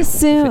out after really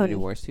Infinity soon.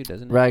 Wars too,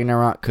 doesn't it?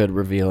 Ragnarok could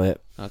reveal it.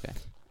 Okay.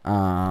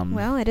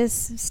 Well, it is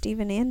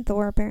Steven and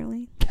Thor,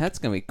 apparently. That's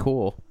gonna be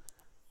cool.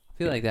 I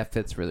feel like that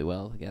fits really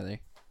well together.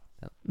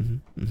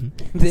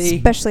 They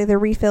Especially the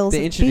refills They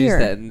of introduced beer.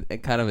 that in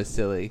kind of a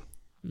silly,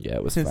 Yeah,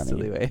 it was funny.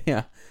 silly way.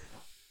 Yeah.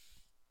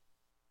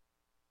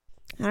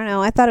 I don't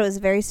know. I thought it was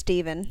very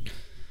Steven.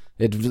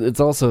 It's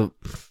also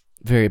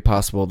very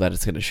possible that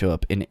it's going to show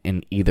up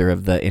in either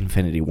of the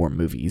Infinity War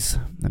movies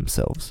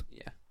themselves.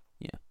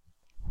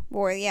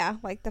 Or, yeah,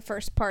 like the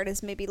first part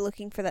is maybe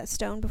looking for that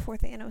stone before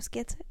Thanos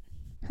gets it.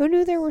 Who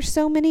knew there were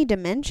so many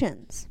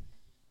dimensions?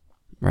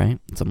 Right?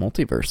 It's a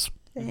multiverse.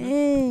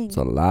 Dang. There's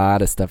a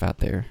lot of stuff out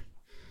there.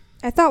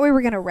 I thought we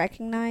were going to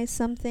recognize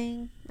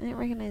something. I didn't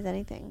recognize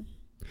anything.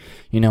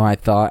 You know, I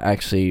thought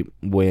actually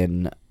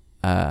when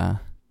the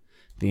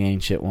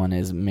Ancient One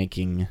is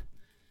making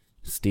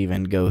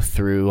Steven go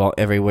through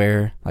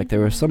everywhere, like there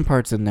were some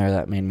parts in there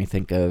that made me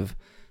think of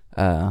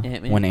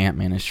Ant-Man? when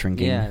Ant-Man is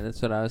shrinking Yeah,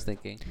 that's what I was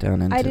thinking.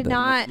 down into I did the...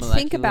 not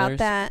think about moleculars?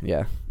 that.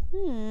 Yeah,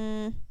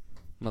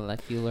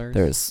 Molecular.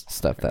 there's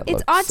stuff that It's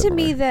looks odd to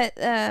me similar.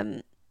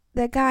 that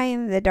the guy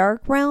in the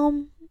Dark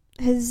Realm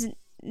has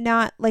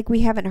not, like,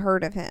 we haven't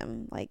heard of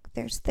him. Like,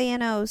 there's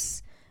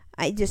Thanos.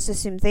 I just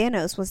assumed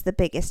Thanos was the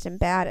biggest and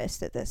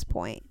baddest at this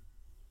point.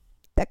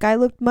 That guy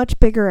looked much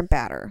bigger and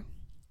badder.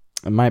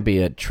 It might be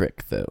a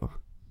trick, though.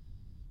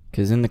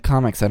 Because in the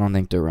comics, I don't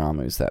think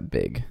Dormammu's that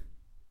big.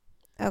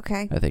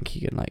 Okay. I think he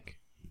can, like,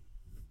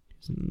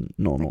 he's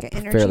normal, Like a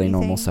energy fairly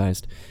normal thing?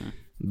 sized.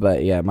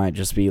 But yeah, it might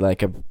just be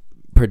like a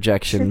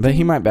projection. But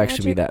he Shrinking might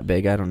actually be magic. that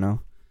big. I don't know.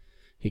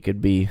 He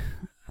could be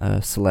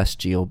a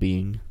celestial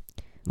being.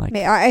 Like,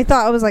 I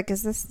thought I was like,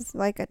 is this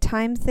like a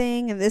time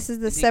thing? And this is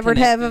the Is he severed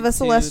head of connected a to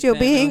celestial Thanos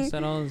being?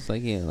 At all? Is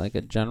like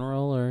a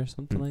general or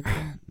something like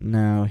that?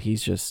 no,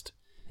 he's just,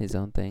 His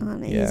own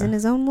thing. He's Yeah. in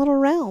his own little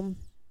realm.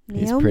 He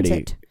He's owns pretty-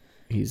 it.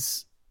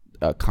 he's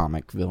a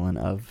comic villain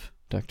of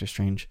Doctor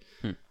Strange.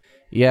 Hmm.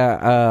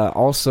 Yeah,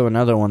 also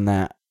another one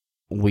that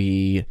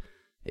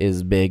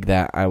is big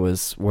that I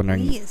was wondering.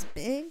 He is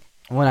big.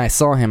 When I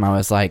saw him, I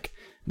was like,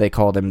 they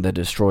called him the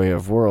Destroyer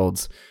of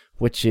Worlds,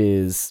 which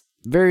is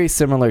very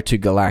similar to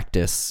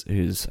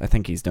Galactus, I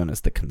think he's known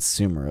as the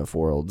Consumer of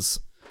Worlds.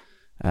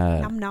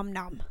 Nom nom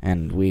nom.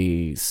 And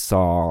we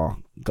saw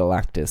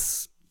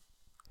Galactus,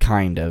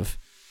 kind of,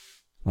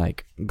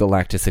 like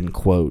Galactus in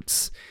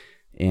quotes,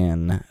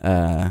 in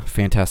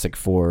Fantastic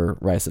Four: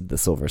 Rise of the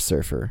Silver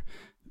Surfer,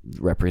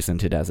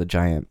 represented as a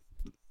giant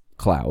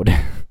cloud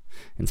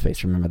in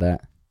space. Remember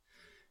that?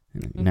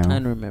 No. I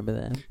don't remember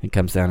that. It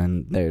comes down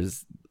and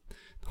there's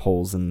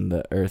holes in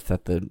the earth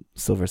that the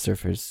Silver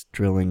Surfer's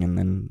drilling, and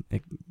then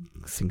it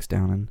sinks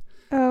down and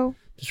Oh.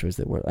 destroys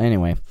the world.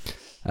 Anyway,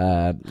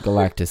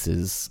 Galactus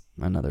is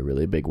another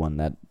really big one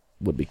that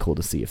would be cool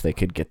to see if they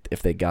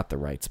got the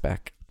rights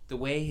back. The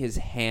way his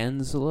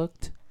hands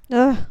looked,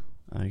 Ugh.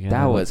 Yeah,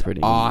 that was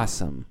pretty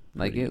awesome.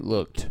 Like, pretty- it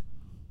looked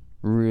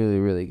really,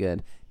 really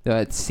good.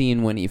 That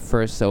scene when he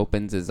first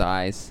opens his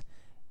eyes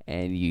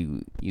and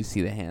you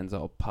see the hands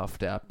all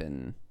puffed up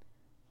and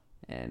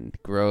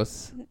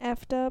gross.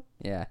 Effed up.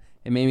 Yeah.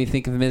 It made me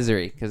think of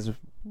Misery because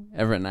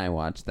Everett and I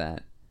watched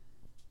that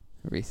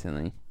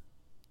recently.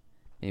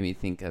 Made me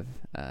think of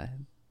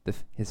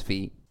his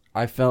feet.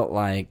 I felt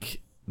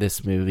like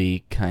this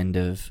movie kind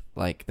of,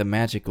 like, the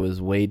magic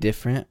was way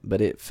different,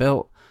 but it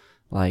felt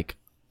like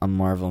a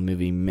Marvel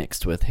movie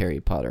mixed with Harry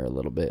Potter a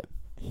little bit.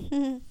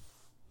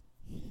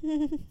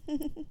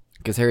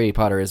 Because Harry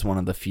Potter is one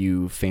of the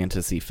few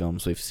fantasy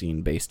films we've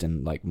seen based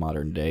in, like,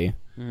 modern day,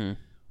 Mm-hmm.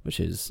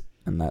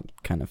 and that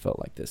kind of felt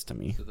like this to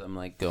me. So them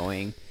like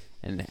going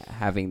and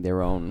having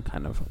their own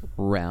kind of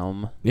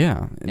realm,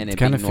 Yeah, And it it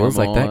kind of being feels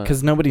like that normal,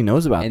 because nobody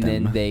knows about and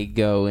them. then they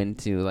go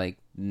into like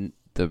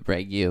the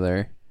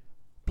regular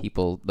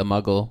people, the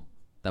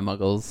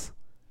muggles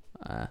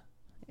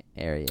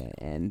area,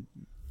 and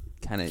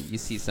kind of you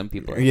see some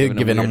people You're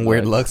giving them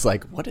weird looks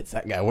like, what is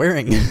that guy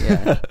wearing?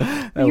 Yeah.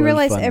 That You was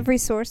realize fun. every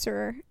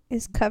sorcerer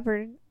is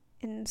covered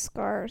in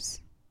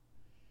scars.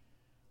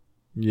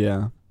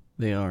 Yeah,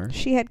 they are.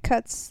 She had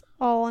cuts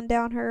all on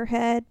down her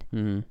head.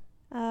 Mm-hmm.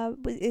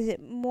 Is it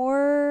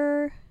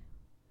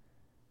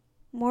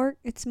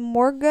it's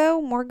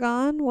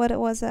Morgon? What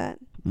was that?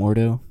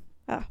 Mordo.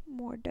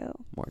 Mordo.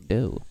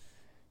 Mordo.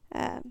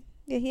 Yeah,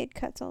 he had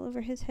cuts all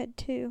over his head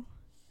too.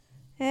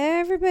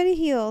 Everybody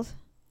healed.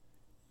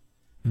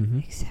 Mm-hmm.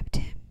 Except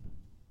him.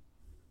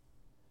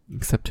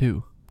 Except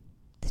who?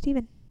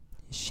 Steven.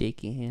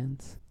 Shaky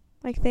hands.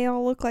 Like they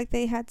all look like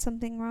they had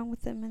something wrong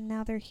with them and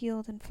now they're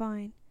healed and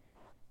fine.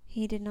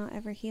 He did not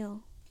ever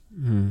heal.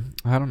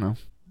 I don't know.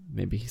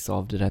 Maybe he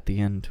solved it at the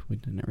end. We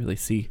didn't really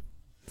see.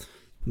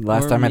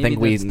 Last Or time I maybe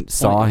think we that's the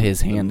saw point of his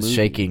the hands movie.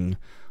 shaking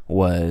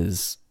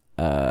was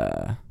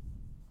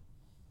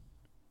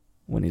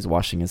when he's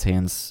washing his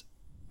hands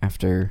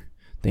after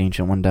the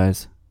Ancient One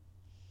dies.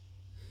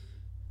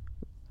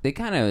 They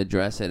kind of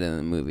address it in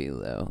the movie,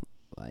 though.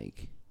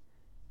 Like,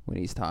 when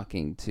he's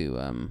talking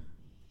to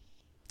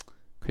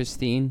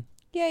Christine.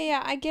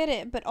 Yeah, I get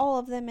it, but all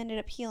of them ended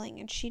up healing,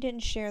 and she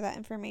didn't share that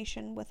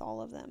information with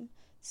all of them.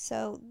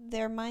 So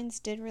their minds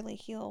did really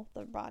heal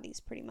their bodies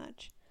pretty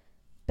much,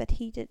 but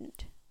he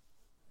didn't.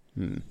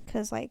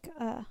 Because, like,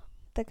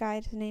 the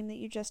guy's name that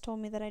you just told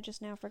me that I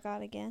just now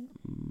forgot again.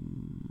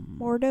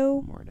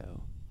 Mordo?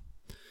 Mordo.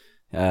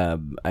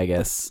 I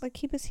guess. Like,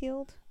 he was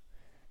healed.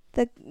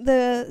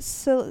 The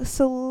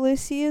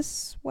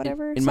Silicius,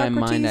 whatever. In my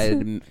mind, I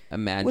Socrates, had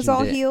imagined was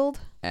all it healed.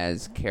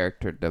 as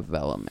character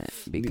development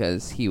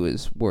because he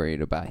was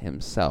worried about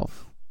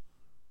himself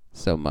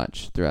so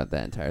much throughout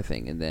that entire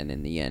thing, and then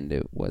in the end,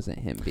 it wasn't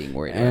him being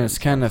worried about And it's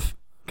himself.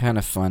 kind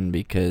of fun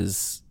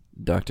because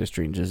Doctor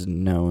Strange is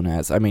known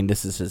as. I mean,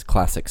 this is his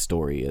classic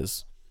story.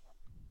 Is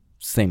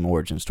same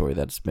origin story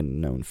that's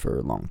been known for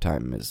a long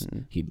time. Is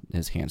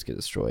his hands get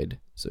destroyed,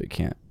 so he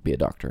can't be a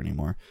doctor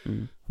anymore.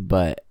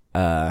 But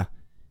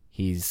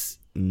he's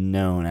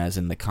known as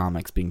in the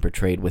comics being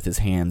portrayed with his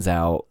hands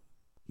out,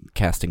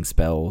 casting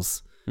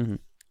spells,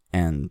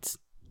 and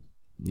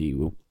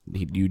you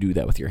do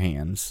that with your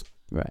hands.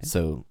 Right.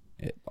 So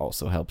it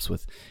also helps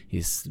with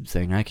he's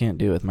saying I can't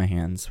do it with my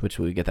hands, which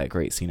we get that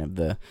great scene of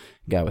the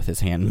guy with his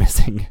hand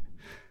missing.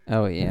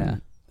 Oh yeah,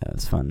 That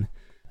was fun.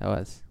 that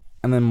was.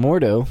 And then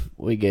Mordo,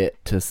 we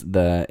get to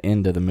the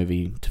end of the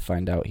movie to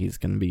find out he's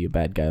going to be a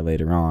bad guy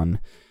later on.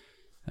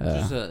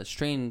 Just a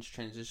strange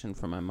transition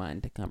for my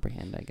mind to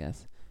comprehend, I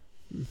guess.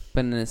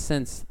 But in a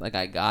sense, like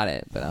I got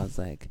it, but I was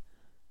like,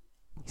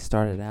 he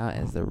started out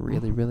as the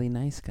really, really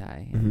nice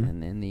guy, and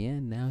then in the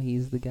end, now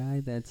he's the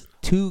guy that's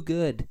too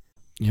good.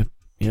 Yep.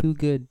 Too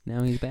good.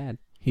 Now he's bad.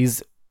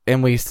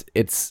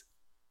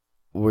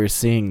 We're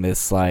seeing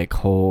this like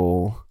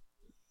whole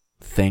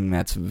thing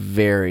that's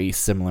very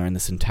similar in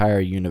this entire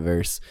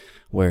universe,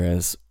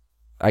 whereas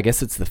I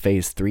guess it's the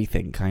Phase 3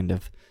 thing kind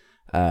of.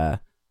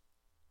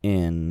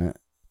 In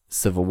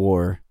Civil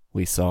War,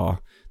 we saw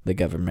the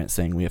government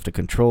saying we have to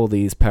control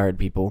these powered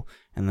people,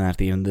 and then at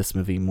the end of this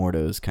movie,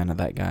 Mordo's kind of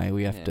that guy.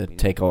 We have to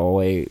take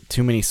away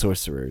too many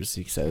sorcerers,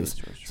 he says.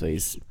 So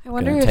he's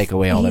going to take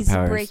away all their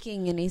powers. He's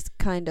breaking any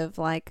kind of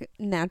like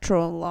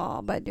natural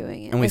law by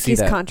doing it. And we like see he's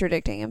that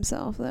contradicting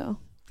himself, though.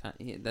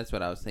 That's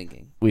what I was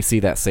thinking. we see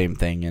that same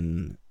thing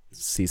in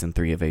season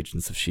 3 of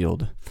Agents of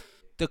S.H.I.E.L.D.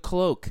 The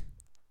cloak.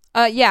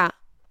 Yeah.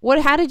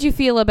 How did you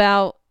feel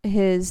about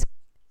his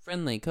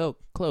Friendly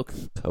cloak.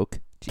 Jeez.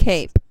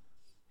 cape?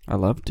 I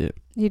loved it.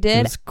 You It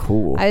did? was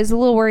cool. I was a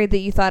little worried that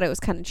you thought it was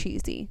kind of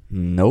cheesy.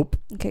 Nope.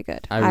 Okay,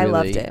 good. I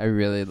loved it. I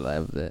really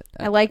loved it.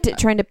 I liked it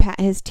trying to pat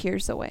his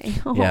tears away.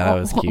 Yeah, that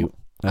was cute.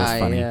 That was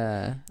funny.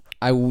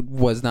 I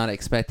was not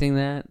expecting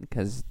that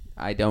because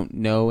I don't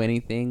know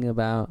anything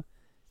about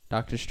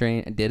Doctor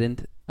Strange. I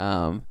didn't.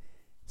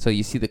 So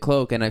you see the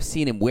cloak, and I've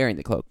seen him wearing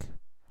the cloak.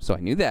 So I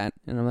knew that.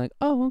 And I'm like,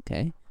 oh,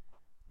 okay.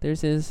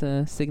 There's his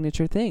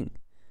signature thing.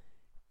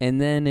 And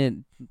then it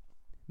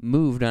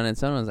moved on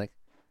its own. I was like,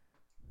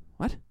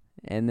 what?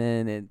 And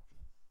then it,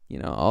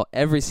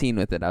 every scene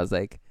with it, I was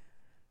like,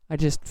 I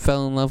just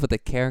fell in love with a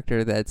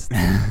character that's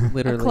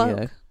literally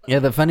cloak. Yeah,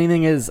 the funny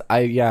thing is,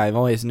 I've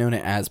always known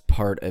it as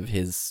part of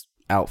his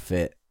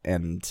outfit,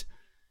 and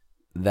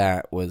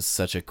that was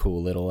such a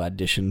cool little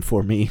addition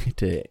for me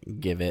to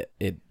give it.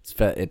 It's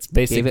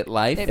basically gave it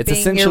life. It It's being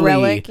your essentially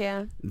relic,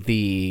 yeah.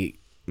 the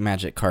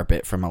magic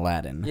carpet from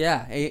Aladdin.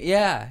 Yeah.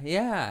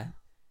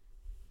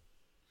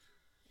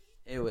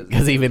 It was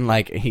Because even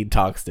like he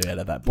talks to it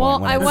at that point Well,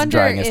 when I it's wonder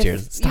drying his if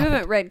tears. you Stop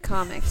haven't it. read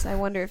comics. I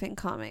wonder if in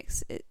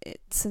comics, it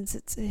since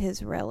it's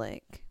his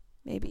relic,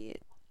 maybe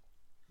it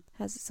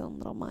has its own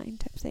little mind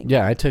type thing.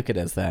 Yeah, I took it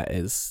as that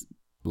is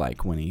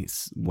like when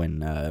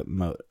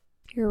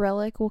Your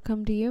relic will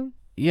come to you.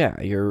 yeah,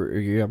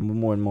 your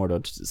more and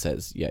Mordo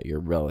says your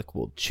relic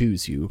will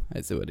choose you.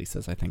 Is what he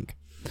says, I think,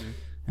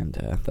 and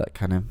that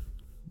kind of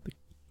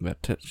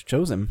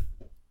chose him.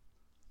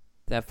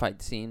 That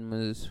fight scene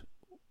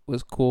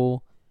was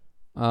cool,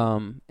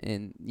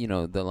 in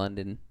the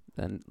London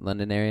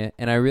area,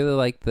 and I really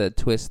like the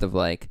twist of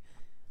like,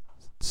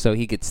 so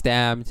he gets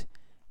stabbed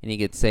and he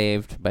gets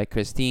saved by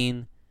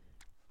Christine,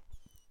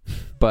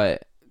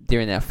 but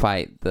during that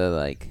fight, the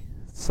like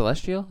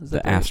Celestial is The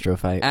that Astro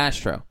fight.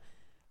 Astro,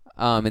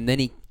 and then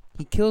he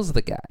he kills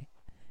the guy,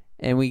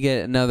 and we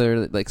get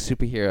another like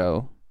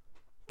superhero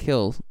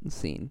kill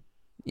scene,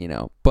 you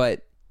know.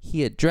 But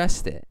he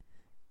addressed it.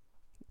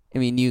 I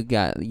mean, you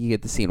get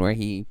the scene where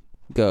he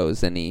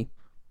goes and he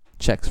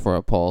checks for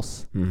a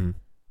pulse, Mm-hmm.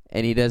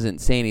 and he doesn't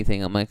say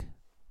anything. I'm like,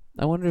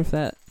 I wonder if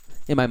that.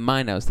 In my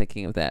mind, I was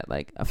thinking if that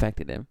like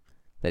affected him,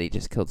 that he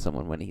just killed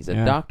someone when he's a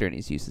doctor and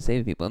he's used to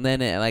saving people, and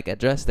then it like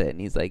addressed it, and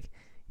he's like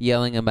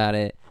yelling about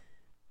it.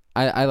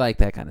 I like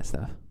that kind of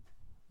stuff.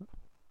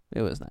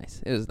 It was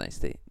nice. It was nice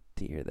to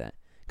hear that,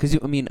 because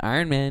I mean,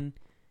 Iron Man,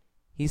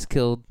 he's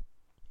killed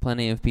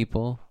plenty of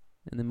people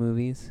in the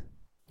movies.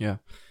 Yeah,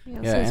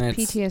 Yeah, so and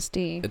it's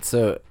PTSD.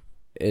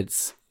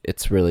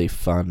 It's really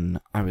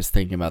fun. I was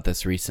thinking about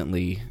this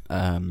recently.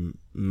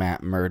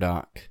 Matt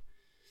Murdock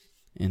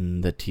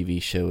in the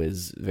TV show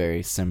is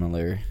very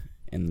similar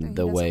in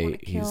the way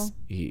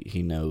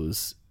he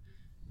knows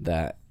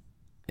that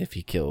if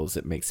he kills,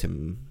 it makes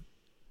him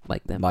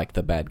like them, like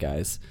the bad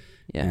guys.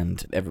 Yeah.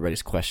 And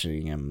everybody's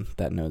questioning him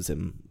that knows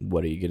him.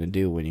 What are you gonna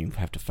do when you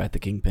have to fight the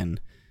Kingpin?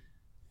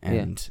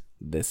 And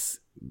this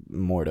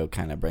Mordo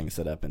kind of brings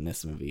it up in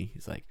this movie.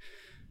 He's like,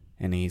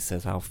 and he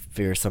says, "I'll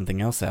figure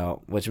something else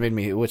out," which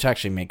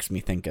actually makes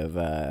me think of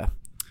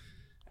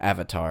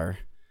Avatar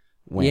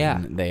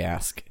when they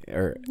ask,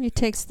 or He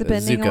takes the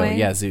bending Zuko. away.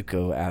 Yeah,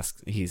 Zuko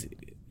asks. He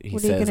What are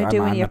says, you gonna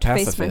do when I'm you a have to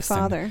face my pacifist. And,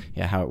 father?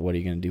 what are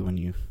you gonna do when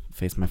you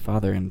face my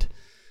father? And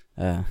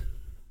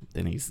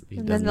then he And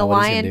doesn't then the know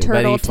what he's lion gonna do, but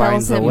turtle he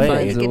finds tells a him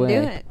way. he can do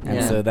it.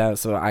 And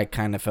so I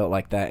kind of felt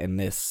like that in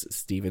this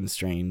Stephen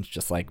Strange,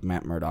 just like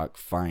Matt Murdock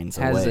finds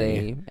a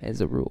way. As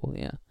a rule,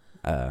 yeah.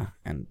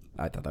 And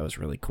I thought that was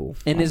really cool.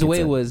 And his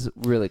way was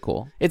really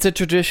cool. It's a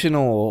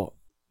traditional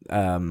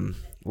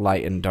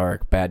light and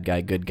dark, bad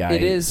guy, good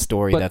guy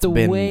story that's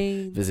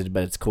been visited,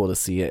 but it's cool to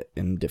see it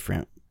in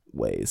different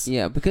ways.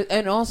 Yeah,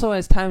 and also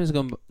as time has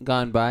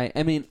gone by,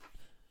 I mean,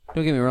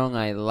 don't get me wrong,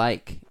 I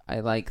like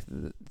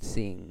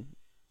seeing,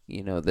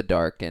 you know, the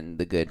dark and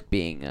the good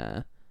being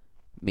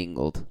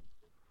mingled,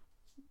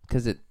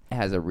 because it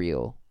has a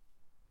real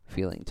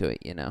feeling to it,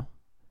 you know.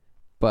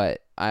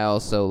 But I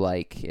also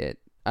like it.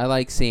 I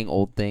like seeing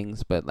old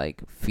things, but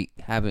like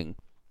having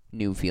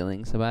new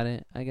feelings about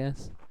it, I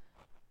guess.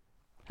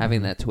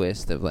 Having that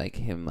twist of like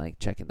him like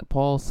checking the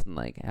pulse and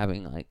like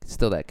having like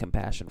still that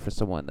compassion for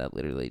someone that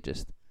literally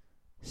just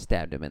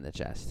stabbed him in the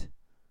chest.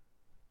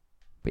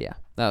 But yeah,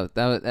 that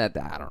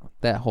I don't know,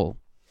 that whole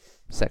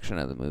section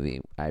of the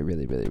movie I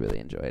really, really, really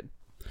enjoyed.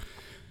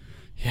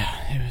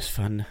 Yeah, it was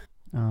fun.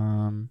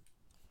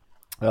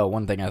 Well,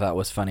 one thing I thought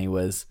was funny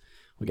was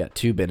we got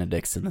two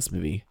Benedicts in this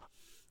movie,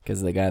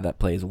 because the guy that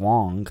plays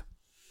Wong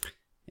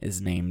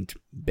is named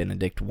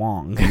Benedict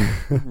Wong.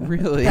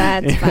 Really?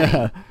 That's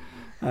funny.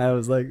 I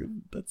was like,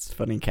 that's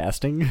funny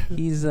casting.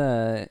 He's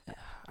I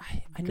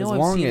know I've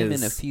Wong seen him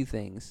in a few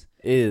things.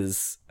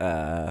 Is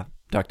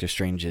Doctor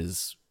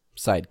Strange's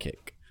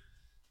sidekick.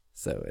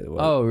 So it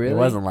was, really? It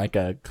wasn't like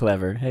a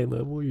clever, hey,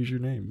 we'll use your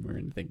name or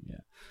anything. Yeah,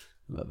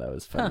 I thought that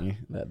was funny.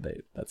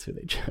 That's who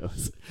they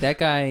chose. That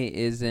guy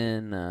is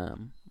in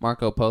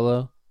Marco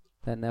Polo,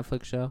 that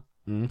Netflix show.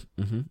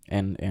 Mm-hmm.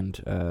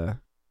 And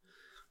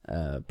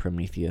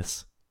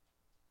Prometheus.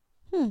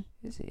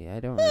 Is he? I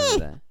don't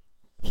remember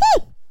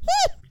that.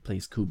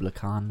 Plays Kubla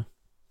Khan.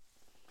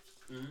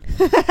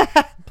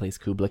 Plays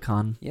Kubla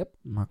Khan. Yep.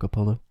 Marco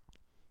Polo.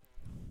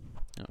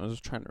 I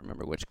was trying to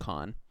remember which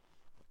Khan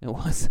it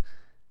was.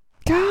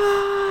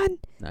 God,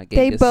 Not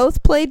they Genghis.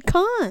 both played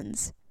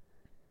cons.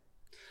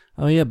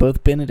 Oh yeah,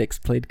 both Benedicts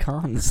played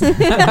Khans.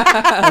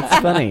 That's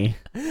funny.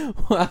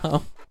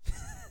 Wow.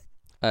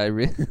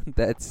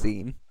 That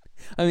scene.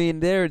 I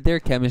mean, their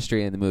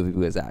chemistry in the movie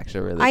was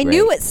actually really I great.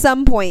 knew at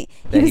some point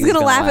he was going to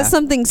laugh at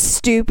something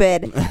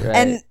stupid. Right.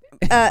 And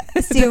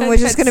Steven was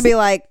just going to be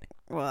like,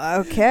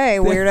 well, okay,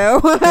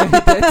 weirdo.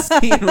 That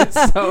scene was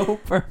so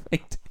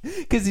perfect.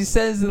 Because he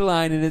says the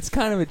line, and it's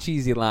kind of a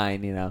cheesy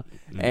line, you know.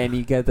 And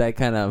you get that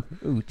kind of,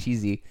 ooh,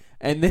 cheesy.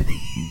 And then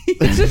he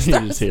just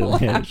starts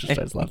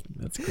laughing.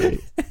 That's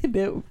great. And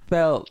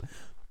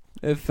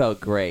it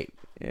felt great.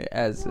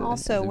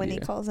 Also, when he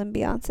calls him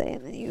Beyonce,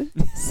 and then you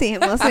see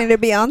him listening to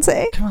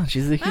Beyonce. Come on,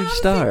 she's a huge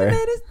star.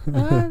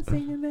 I'm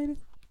singing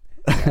latest.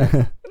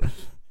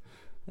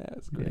 That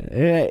was great.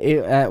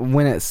 Yeah,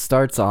 when it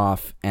starts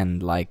off,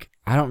 and like,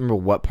 I don't remember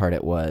what part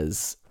it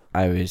was.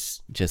 I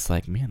was just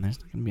like, man,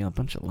 there's not gonna be a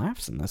bunch of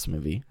laughs in this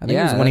movie. I think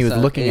it was when he was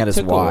looking at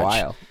his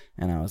watch,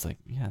 and I was like,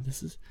 yeah,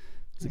 this is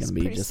gonna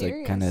be just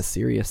a kind of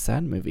serious,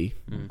 sad movie.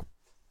 Mm.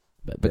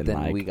 But then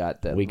like, we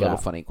got the little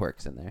funny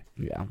quirks in there.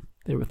 Yeah,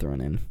 they were thrown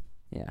in.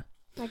 Yeah,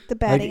 like the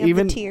batting of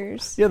the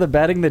tears. Yeah, the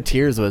batting the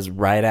tears was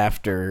right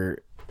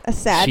after a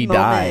sad she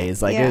moment.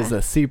 dies. Like, it was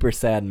a super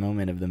sad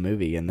moment of the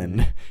movie, and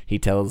then he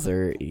tells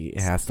her he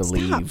has to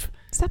leave.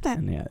 Stop that.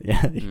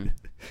 And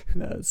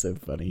that was so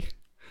funny.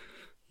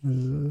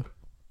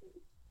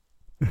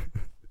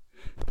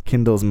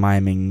 Kendall's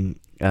miming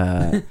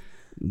the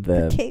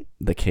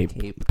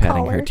cape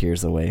patting her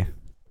tears away.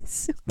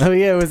 So oh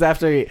yeah, it was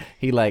after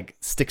he like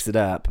sticks it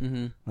up.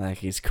 Mm-hmm. Like,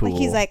 he's cool. Like,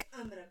 he's like,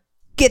 I'm gonna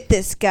get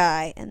this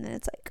guy. And then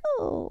it's like,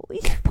 oh,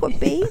 he's a poor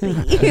baby.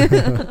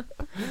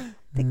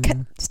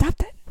 Stop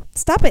that.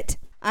 Stop it.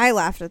 I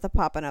laughed at the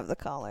popping of the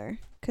collar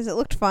because it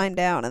looked fine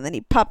down, and then he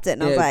popped it,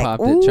 and I was like,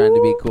 popped it trying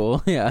to be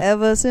cool. Yeah.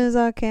 Ever since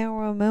I can't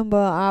remember,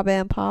 I've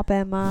been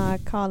popping my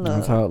collar.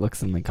 That's how it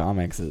looks in the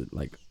comics. It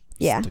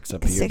sticks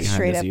up here six behind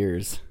straight his up.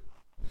 ears.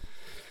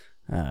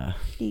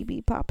 He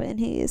be popping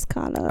his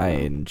collar. I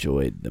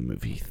enjoyed the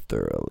movie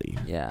thoroughly.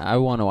 Yeah, I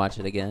want to watch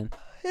it again.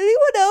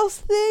 Anyone else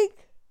think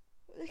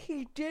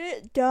he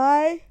didn't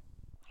die?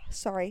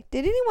 Sorry.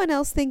 Did anyone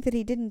else think that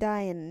he didn't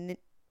die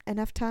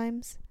enough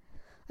times?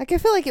 Like, I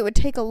feel like it would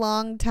take a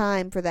long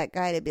time for that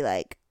guy to be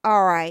like,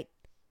 all right,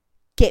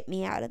 get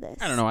me out of this.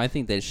 I don't know. I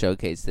think they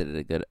showcased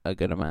it a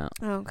good amount.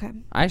 Oh, okay.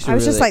 I was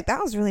just like,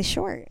 that was really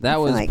short. that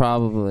was like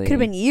probably could have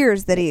been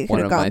years that he could one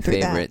have of gone my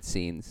through favorite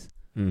scenes.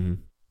 Mm-hmm.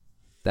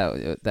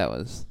 That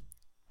was,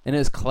 and it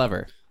was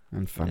clever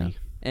And funny.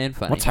 and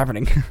funny. What's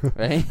happening?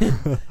 Right?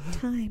 that.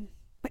 Time.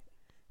 What?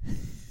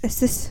 Is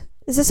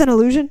this an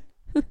illusion?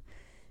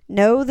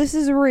 No, this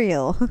is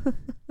real.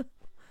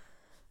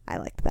 I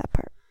liked that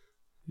part.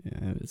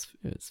 Yeah, it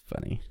was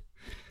funny.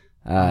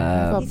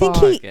 You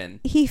think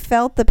he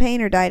felt the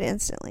pain or died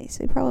instantly?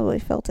 So he probably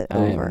felt it I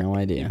over. have no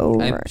idea.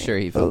 I'm sure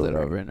he felt it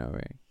over and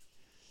over.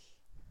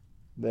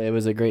 But it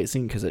was a great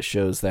scene because it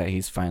shows that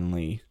he's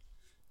finally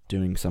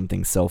doing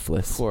something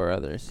selfless. For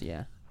others,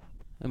 yeah.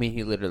 I mean,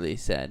 he literally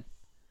said,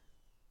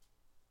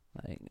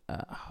 like,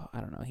 I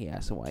don't know. He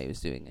asked him why he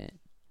was doing it.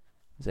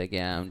 He's like,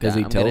 yeah, I'm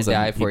going to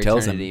die for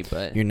eternity,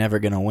 but you're never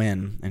going to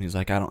win. And he's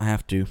like, I don't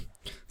have to.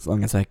 As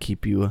long as I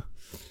keep you.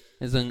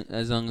 As long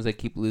as I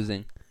keep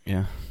losing.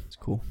 Yeah, it's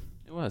cool.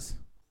 It was.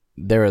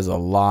 There was a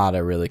lot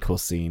of really cool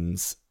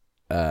scenes.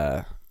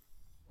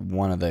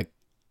 One of the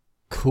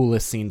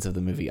coolest scenes of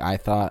the movie, I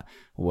thought,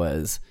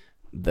 was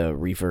the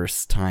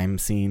reverse time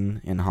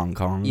scene in Hong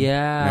Kong.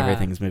 Yeah. And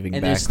everything's moving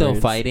and backwards. they're still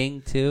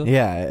fighting, too.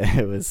 Yeah,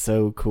 it was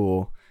so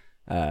cool.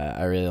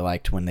 I really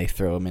liked when they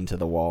throw him into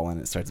the wall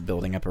and it starts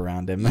building up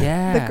around him.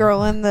 Yeah. The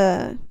girl in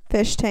the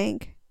fish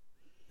tank.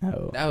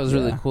 Oh, That was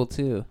really cool,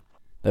 too.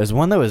 There's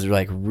one that was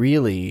like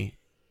really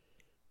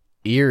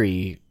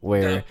eerie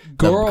where the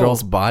girl-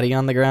 girl's body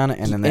on the ground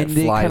and then And it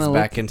they flies kinda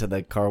back into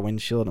the car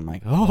windshield. I'm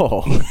like,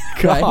 oh,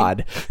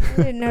 God. I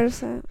didn't notice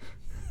that.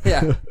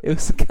 Yeah, it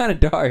was kind of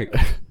dark.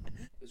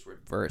 It was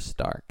reverse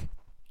dark.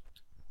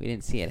 We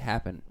didn't see it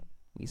happen.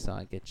 We saw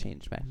it get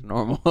changed back to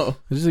normal.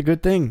 This is a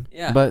good thing.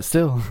 Yeah. But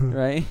still,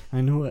 Right?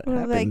 I know what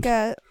happened.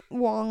 Like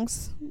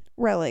Wong's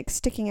relic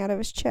sticking out of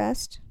his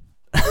chest.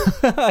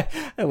 I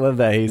love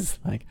that he's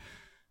like,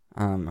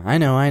 I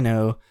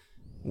know,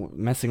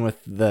 messing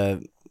with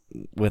Time,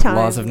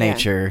 laws of yeah.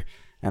 nature,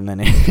 and then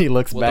he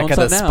looks Well, back don't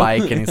at the stop now.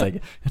 spike, and he's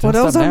like, What "Don't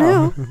else stop I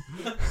now."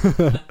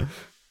 know?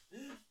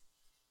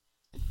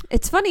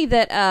 It's funny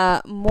that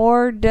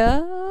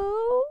Mordo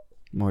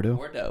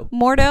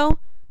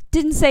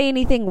didn't say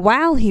anything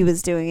while he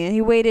was doing it.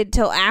 He waited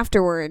till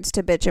afterwards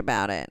to bitch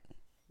about it.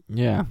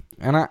 Yeah,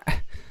 and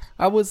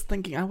I was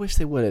thinking, I wish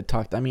they would have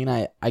talked. I mean,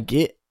 I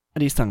get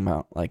what he's talking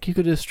about. Like, you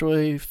could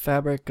destroy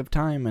fabric of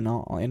time and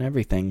all and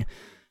everything,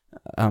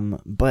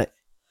 but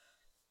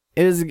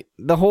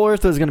the whole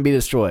Earth was going to be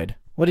destroyed.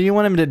 What do you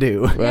want him to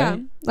do? Right? Yeah,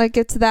 like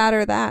it's that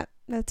or that.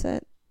 That's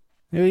it.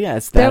 Yeah,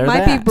 it's that There or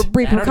might that. be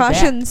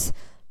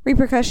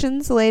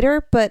repercussions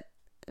later, but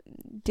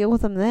deal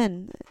with them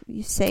then.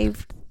 You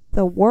saved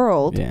the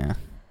world. Yeah,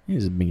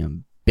 he's just being a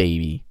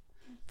baby.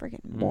 Freaking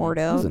He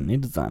Mordo.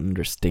 does not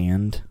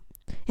understand.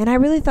 And I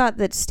really thought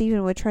that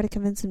Steven would try to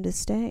convince him to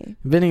stay.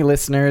 If any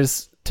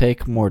listeners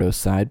take Mordo's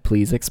side,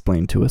 please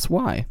explain to us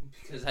why.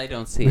 Because I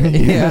don't see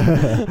it.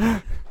 Yeah.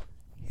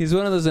 He's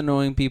one of those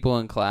annoying people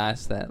in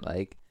class that,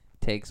 like,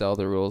 takes all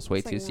the rules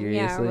way too seriously.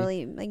 Yeah,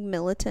 really like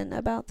militant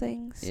about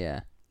things.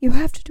 Yeah. You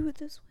have to do it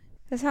this way.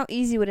 That's how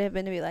easy would it have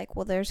been to be like,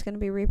 well, there's going to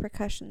be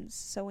repercussions,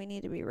 so we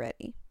need to be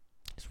ready.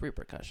 There's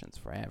repercussions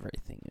for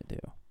everything you do.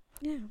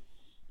 Yeah.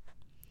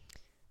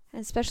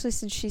 And especially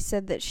since she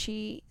said that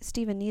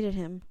Steven needed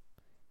him.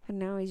 And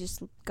now he's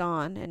just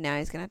gone, and now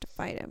he's going to have to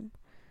fight him.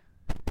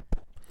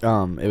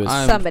 It was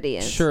Somebody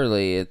is.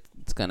 Surely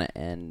it's going to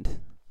end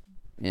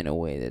in a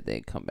way that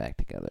they come back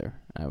together,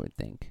 I would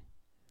think.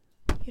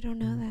 You don't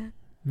know that.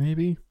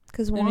 maybe.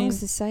 Because Wong's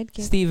his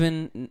sidekick.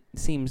 Steven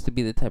seems to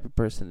be the type of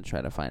person to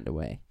try to find a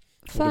way.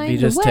 What if he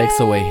just takes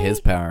away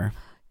his power,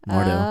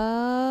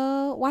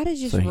 Mordo? Why did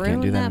you So just he can't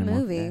ruin do that that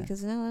anymore? movie? Yeah.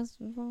 Because now that's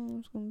what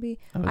it's going to be.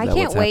 Oh, is I that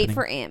can't what's wait happening?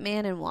 for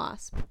Ant-Man and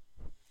Wasp.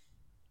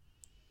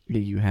 Yeah,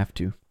 you have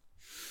to.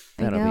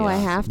 That'll I be know, I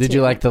awesome. have to. Did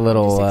you like the I'm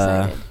little just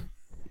excited.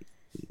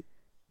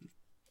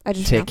 I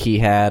just tick he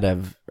had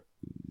of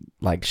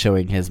like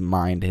showing his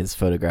mind, his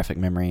photographic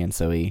memory, and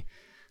so he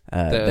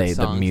the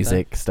song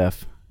music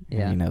stuff.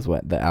 Yeah. He knows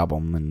what the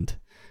album and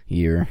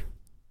year.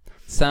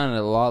 Sounded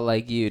a lot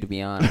like you, to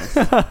be honest.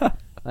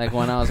 Like,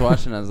 when I was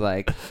watching, I was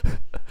like,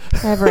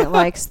 Everett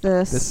likes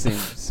this. this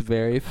seems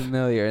very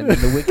familiar. And then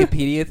the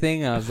Wikipedia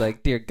thing, I was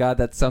like, dear God,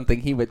 that's something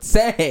he would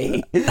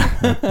say.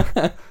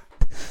 Check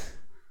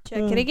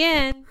it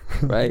again.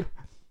 Right?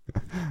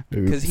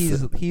 Because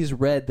he's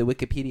read the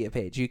Wikipedia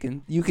page.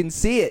 You can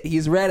see it.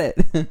 He's read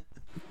it.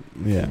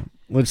 Yeah.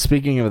 Well,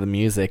 speaking of the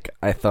music,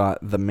 I thought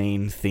the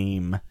main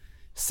theme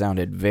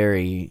sounded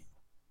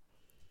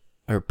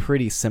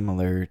pretty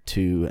similar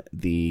to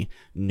the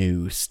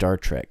new Star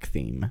Trek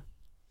theme.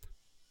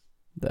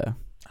 I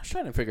was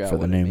trying to figure out for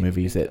the new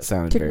movies. It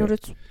sounded Didn't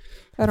notice.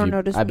 I don't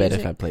notice. I bet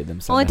music. if I played them,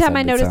 Only time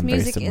I notice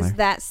music is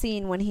that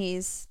scene when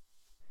he's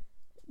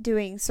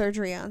doing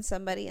surgery on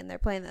somebody and they're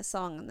playing that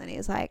song, and then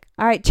he's like,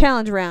 "All right,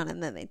 challenge round,"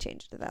 and then they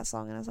changed it to that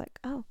song, and I was like,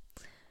 "Oh,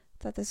 I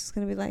thought this was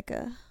gonna be like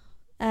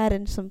add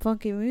in some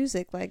funky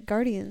music like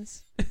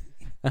Guardians."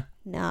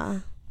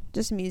 Nah,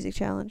 just a music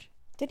challenge.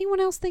 Did anyone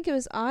else think it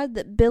was odd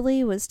that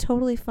Billy was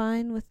totally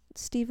fine with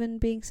Steven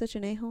being such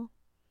an a-hole?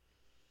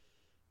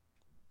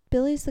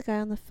 Billy's the guy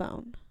on the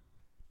phone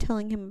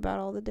telling him about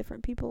all the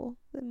different people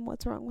and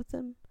what's wrong with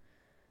them.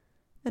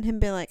 And him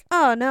being like,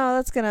 "Oh, no,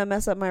 that's going to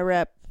mess up my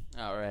rep."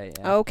 All right.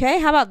 Yeah. Okay,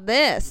 how about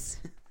this?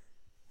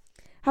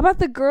 How about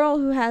the girl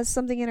who has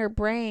something in her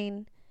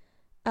brain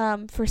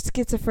for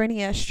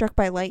schizophrenia struck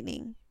by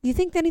lightning? Do you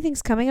think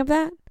anything's coming of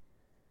that?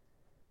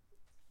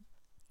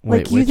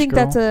 Wait, like, you think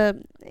girl? that's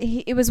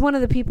it was one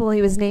of the people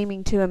he was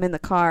naming to him in the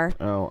car.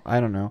 Oh,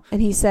 I don't know.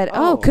 And he said,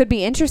 "Oh, could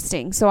be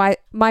interesting." So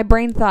my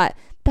brain thought,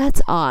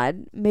 that's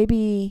odd.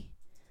 Maybe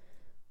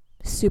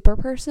super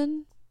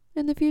person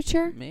in the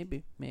future?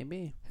 Maybe.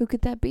 Who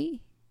could that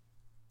be?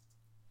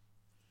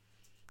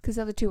 Because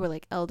the other two were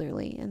like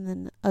elderly, and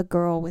then a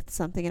girl with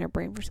something in her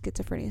brain for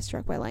schizophrenia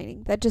struck by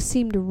lightning. That just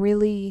seemed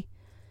really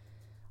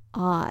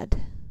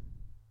odd.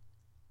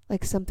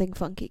 Like something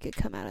funky could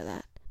come out of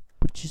that.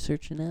 What you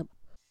searching up?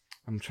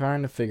 I'm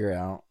trying to figure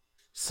out.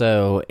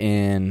 So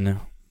in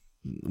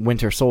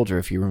Winter Soldier,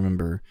 if you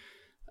remember,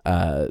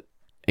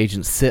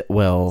 Agent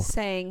Sitwell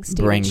saying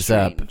Stephen brings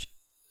Strange. up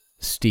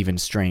Stephen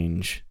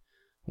Strange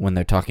when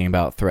they're talking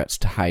about threats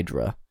to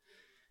Hydra.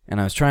 And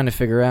I was trying to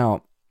figure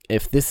out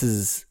if this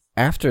is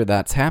after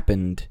that's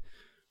happened,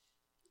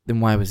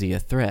 then why was he a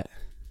threat?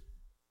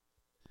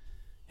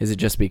 Is it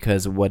just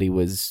because of what he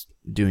was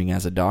doing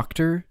as a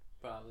doctor?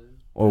 Probably.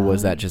 Or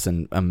was that just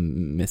a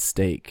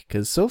mistake?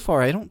 Because so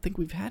far, I don't think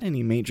we've had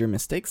any major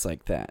mistakes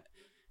like that.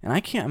 And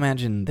I can't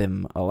imagine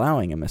them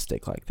allowing a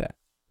mistake like that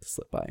to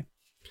slip by.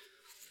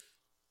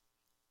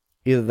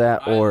 Either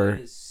that or... I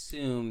would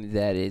assume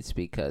that it's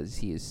because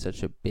he is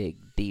such a big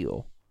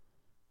deal.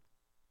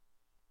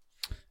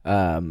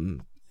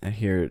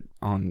 Here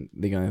on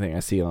the only thing I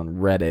see on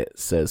Reddit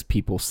says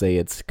people say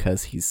it's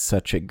because he's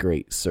such a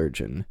great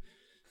surgeon.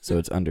 So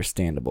it's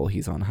understandable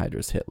he's on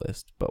Hydra's hit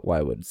list. But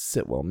why would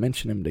Sitwell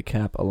mention him to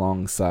Cap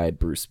alongside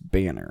Bruce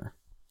Banner?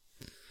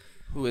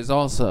 Who is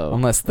also...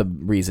 Unless the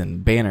reason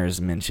Banner's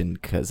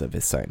mentioned because of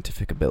his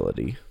scientific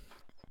ability.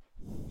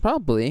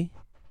 Probably.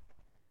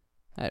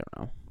 I don't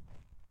know.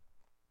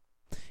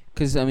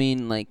 Because, I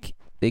mean, like,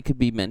 they could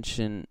be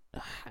mentioned...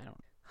 I don't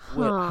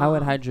know. How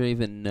would Hydra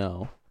even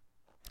know?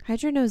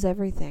 Hydra knows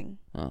everything.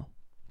 Oh.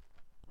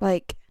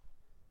 Like,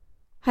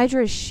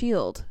 Hydra's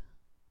shield.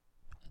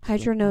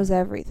 Hydra knows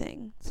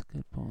everything. That's a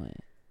good point.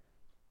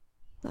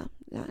 Well,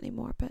 not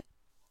anymore, but...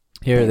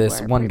 Here, They this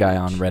were one pretty guy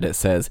much. on Reddit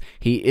says,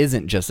 he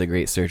isn't just a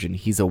great surgeon,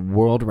 he's a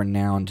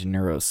world-renowned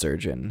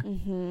neurosurgeon.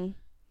 Mm-hmm.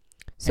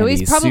 So and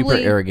he's probably super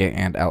arrogant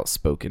and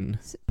outspoken.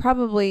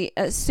 Probably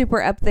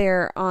super up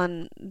there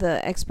on the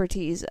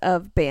expertise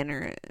of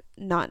Banner,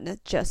 not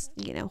just,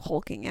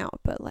 hulking out,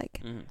 but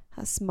like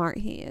how smart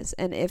he is.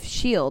 And if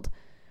S.H.I.E.L.D.,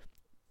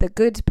 the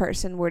goods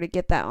person, were to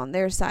get that on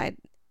their side,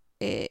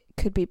 it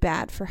could be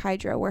bad for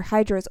Hydra, where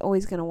Hydra is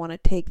always going to want to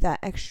take that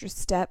extra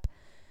step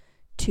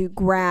to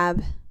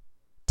grab,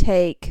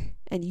 take,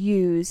 and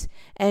use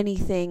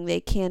anything they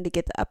can to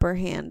get the upper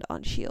hand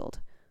on S.H.I.E.L.D.,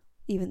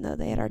 even though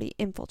they had already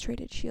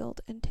infiltrated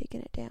S.H.I.E.L.D. and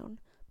taken it down.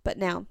 But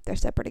now they're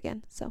separate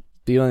again, so.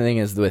 The only thing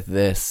is with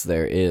this,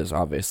 there is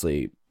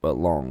obviously a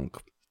long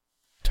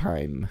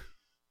time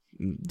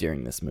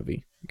during this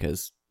movie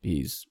because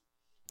he's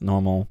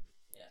normal,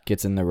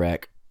 gets in the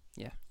wreck,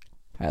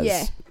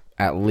 has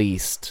at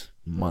least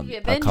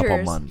a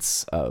couple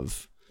months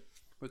of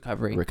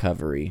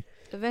recovery.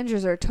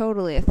 Avengers are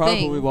totally a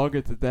thing.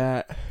 longer than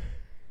that.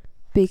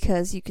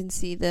 Because you can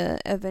see the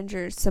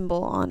Avengers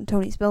symbol on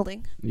Tony's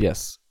building.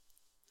 Yes.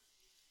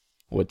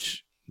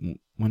 Which,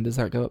 when does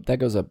that go up? That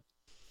goes up.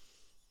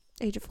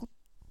 Age of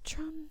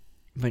Ultron?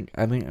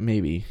 I think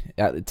maybe.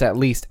 It's at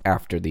least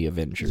after the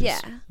Avengers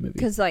movie.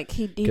 Because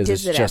he did it Because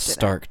it's just after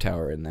Stark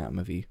Tower in that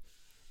movie.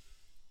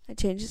 It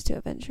changes to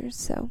Avengers,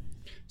 so.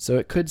 So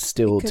it could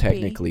still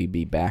technically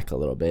be back a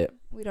little bit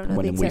We don't know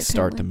when the we exact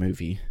start the timeline.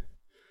 movie.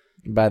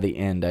 By the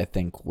end, I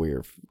think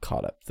we're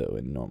caught up, though,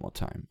 in normal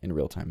time, in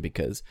real time,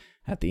 because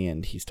at the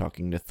end, he's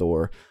talking to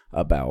Thor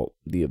about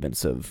the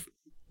events of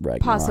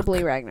Ragnarok.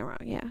 Possibly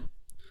Ragnarok, yeah.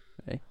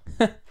 Right.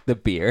 The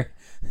beer.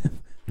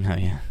 Oh,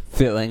 yeah.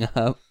 Filling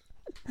up.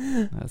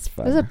 That's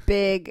fun. It was a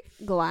big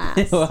glass.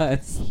 It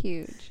was.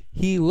 Huge.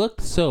 He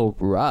looked so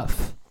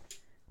rough.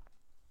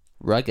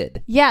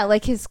 Rugged. Yeah,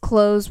 like his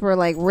clothes were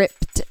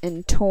ripped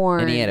and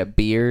torn. And he had a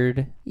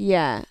beard.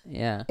 Yeah.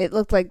 Yeah. It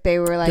looked like they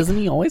were Doesn't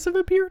he always have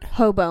a beard?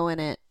 hobo in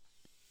it.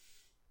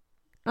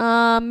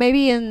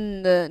 Maybe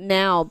in the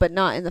now, but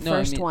not in the No, I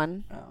first mean-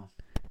 one. Oh.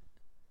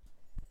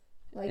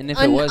 Like And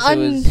if it was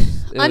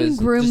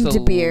ungroomed just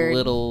a beard.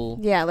 little,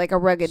 Yeah, like a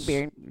rugged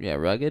beard. yeah,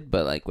 rugged.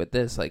 But like with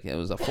this, like it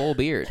was a full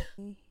beard.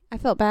 I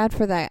felt bad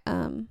for that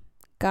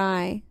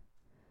guy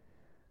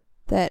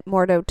that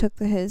Mordo took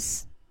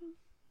his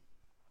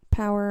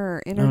power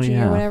or energy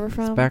or whatever It's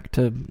from. back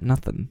to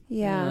nothing.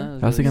 Yeah.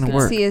 How's it gonna You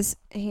work? see his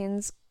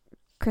hands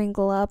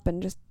crinkle up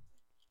and just.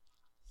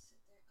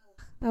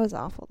 That was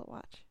awful to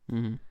watch.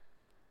 Mm-hmm.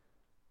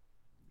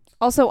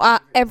 Also,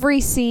 every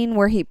scene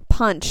where he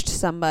punched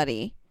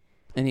somebody.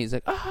 And he's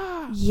like,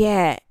 ah.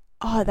 Yeah.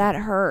 Oh, that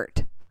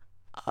hurt.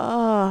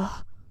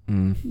 Oh,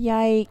 Mm.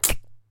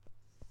 yike.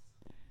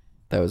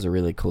 That was a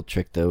really cool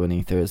trick though when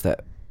he throws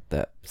that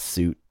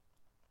suit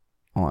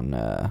on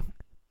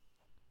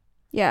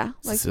Yeah.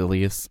 Like,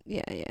 Sicilius.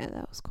 yeah,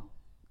 that was cool.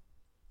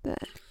 The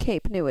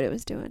cape knew what it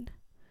was doing.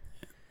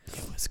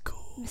 It was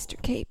cool.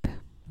 Mr. Cape.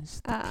 And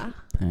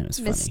it was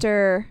funny.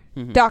 Mr.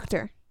 Mhm.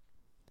 Doctor.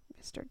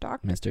 Mr.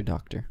 Doctor. Mr.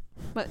 Doctor.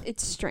 But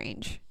it's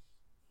strange.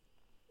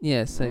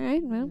 Yes. All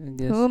right, well, I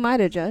guess. who am I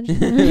to judge?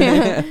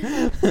 Yeah.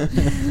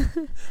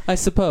 I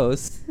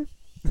suppose.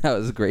 That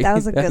was great. That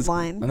was a good I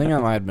line. think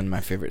that might have been my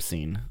favorite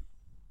scene.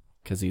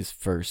 Because it's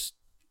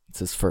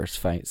his first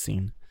fight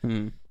scene.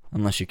 Hmm.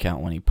 Unless you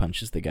count when he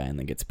punches the guy and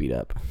then gets beat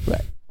up.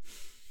 Right.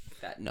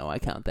 No, I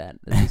count that.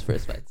 That's his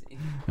first fight scene.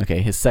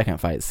 Okay, his second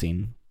fight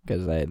scene.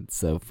 Because it's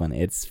so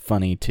funny. It's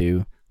funny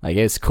too. Like,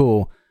 it's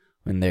cool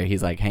when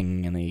he's like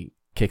hanging and he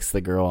kicks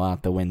the girl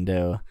out the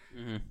window.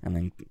 Mm-hmm. And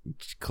then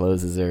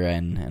closes her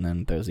in and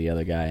then throws the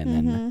other guy.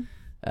 And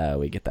then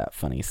we get that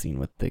funny scene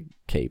with the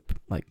cape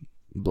like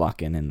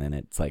blocking. And then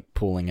it's like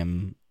pulling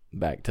him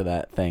back to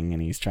that thing.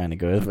 And he's trying to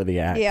go for the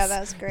axe. Yeah, that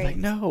was He's great. like,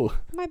 no.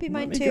 Might be let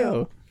mine me too.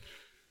 go.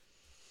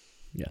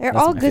 Yeah, They're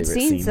that's all my good favorite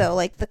scenes scene. though.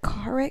 Like the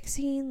car wreck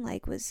scene,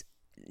 like was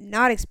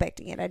not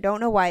expecting it. I don't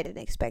know why I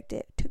didn't expect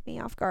it. It took me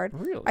off guard.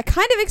 Really? I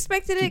kind of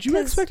expected it. Did you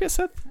 'cause expect it,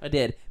 Seth? I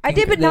did. I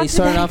did, but they not to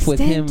started that off with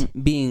him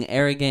extent. being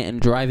arrogant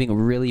and driving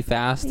really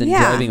fast and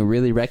Yeah. driving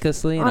really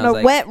recklessly. And on I a was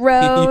like, wet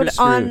road,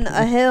 "You're on screwed."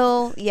 a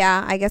hill.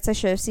 Yeah, I guess I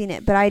should have seen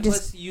it, but I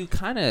just Plus, you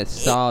kind of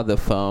saw the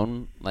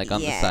phone like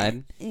on the Yeah.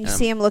 side. and you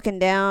see him looking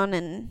down,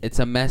 and It's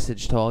a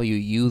message to all you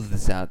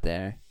youths out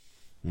there.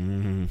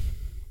 Mm.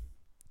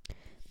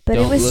 but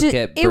Don't it was look just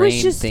at it was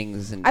brain just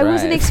things and I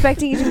wasn't drive.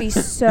 expecting it to be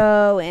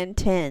so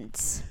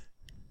intense,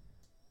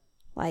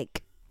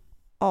 like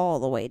all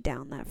the way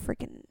down that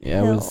freaking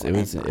Yeah, hill it was and,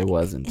 it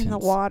was like, intense. in the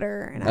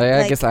water. And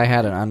I guess I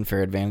had an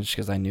unfair advantage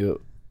because I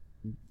knew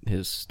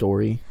his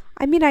story.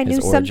 I mean, I his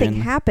knew something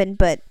origin. happened,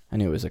 but I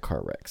knew it was a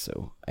car wreck,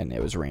 and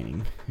it was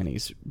raining, and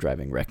he's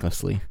driving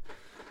recklessly.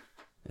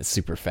 It's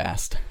super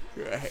fast.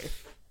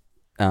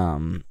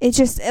 it's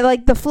just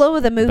like the flow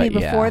of the movie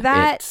But yeah, before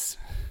that. it's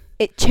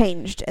It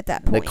changed at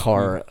that the point.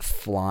 car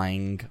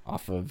flying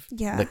off of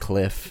Yeah. the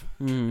cliff,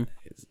 Mm.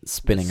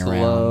 spinning The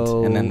around,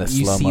 slow- and then the you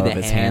see slow-mo the of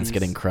his hands hands.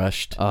 getting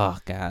crushed Oh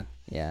God,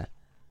 yeah.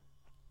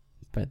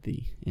 by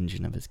the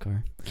engine of his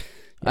car. Yeah,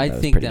 I that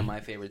was think pretty- that my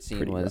favorite scene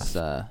pretty was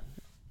the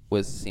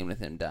scene with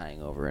him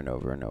dying over and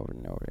over and over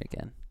and over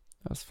again.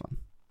 that was fun.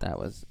 It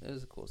was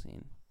a cool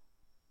scene.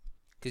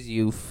 Because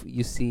you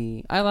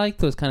see, I like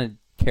those kind of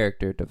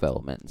character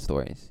development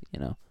stories. You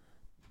know,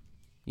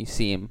 you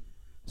see him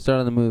start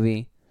of the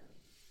movie,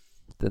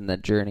 then the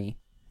journey,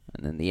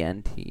 and then the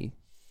end. He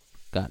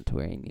got to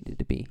where he needed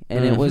to be,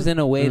 and it was in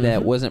a way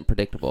that wasn't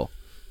predictable.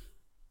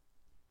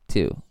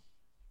 Too,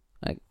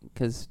 like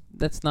because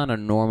that's not a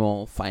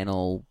normal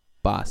final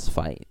boss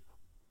fight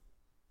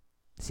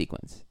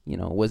sequence. You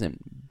know, it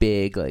wasn't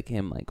big like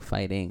him like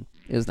fighting.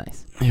 It was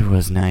nice. It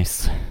was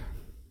nice.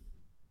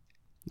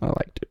 I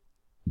liked it.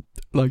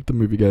 Liked the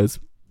movie, guys.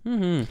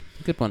 Mm-hmm.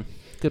 Good one.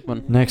 Good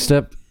one. Next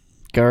up,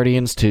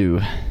 Guardians 2.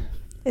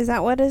 Is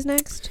that what is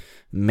next?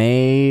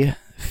 May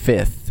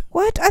 5th.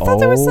 What? I thought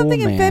there was Oh,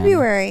 something in man.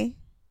 February.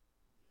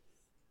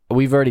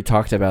 We've already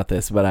talked about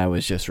this, but I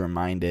was just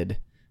reminded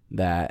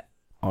that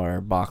our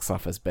box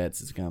office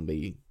bets is going to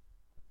be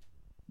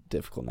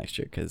difficult next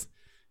year because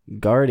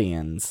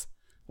Guardians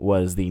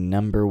was the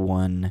number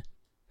one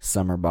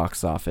summer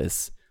box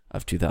office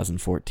of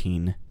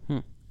 2014.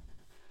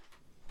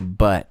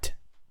 But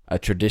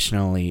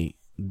traditionally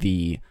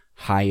the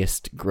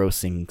highest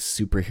grossing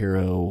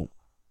superhero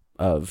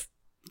of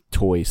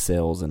toy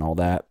sales and all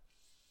that,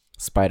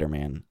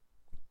 Spider-Man,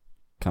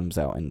 comes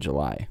out in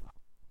July.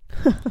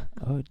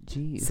 Oh,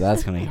 jeez. So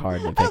that's going to be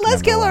hard to pick. Let's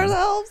number kill one.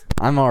 ourselves.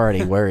 I'm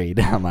already worried.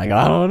 I'm like,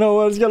 I don't know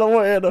what's going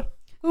to win.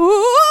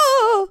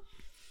 Ooh!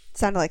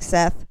 Sounded like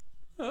Seth.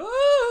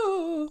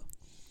 Oh.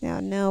 Yeah,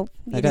 no,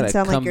 you I didn't gotta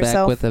sound come like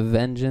yourself. back with a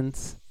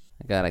vengeance.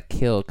 I gotta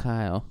kill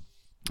Kyle.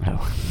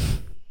 Oh.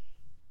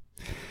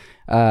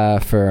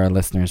 For our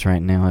listeners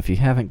right now, if you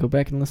haven't, go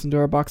back and listen to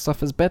our box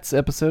office bets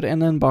episode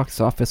and then box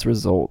office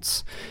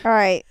results. All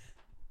right,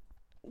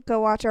 go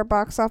watch our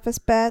box office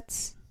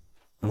bets.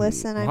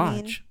 Listen, I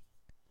mean, Watch.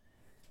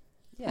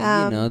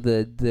 Yeah, you know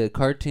the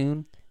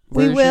cartoon.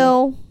 we version.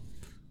 will.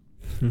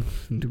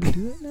 Do we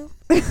do that now?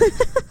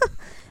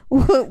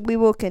 We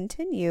will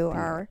continue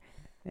our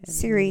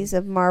series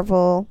of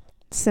Marvel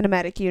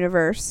Cinematic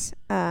Universe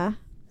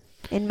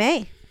in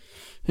May.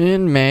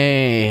 In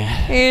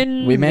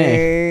May. We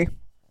may.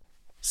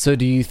 So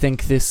do you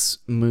think this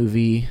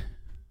movie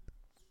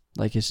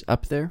is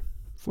up there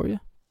for you?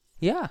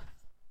 Yeah,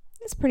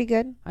 It's pretty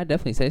good. I'd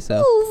definitely say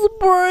so. It's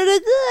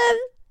pretty good.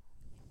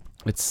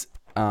 It's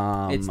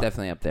It's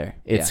definitely up there.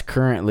 it's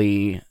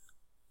currently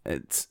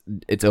it's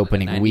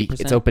opening week. 90%?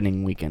 It's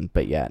opening weekend,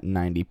 but yeah,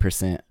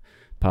 90%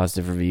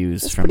 positive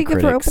reviews It's from pretty good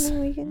for critics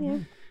opening weekend, yeah.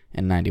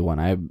 and 91.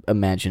 I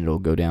imagine it'll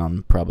go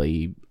down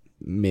probably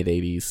mid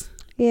 80s,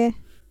 Yeah.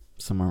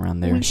 somewhere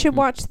around there. We should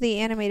watch the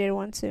animated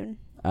one soon.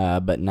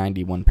 But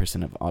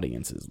 91% of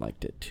audiences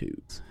liked it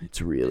too. It's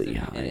really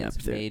Yeah. high And up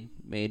it's there.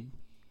 made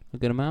a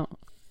good amount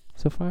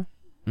so far.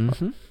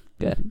 Mm-hmm.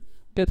 Good.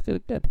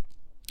 Good.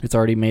 It's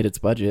already made its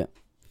budget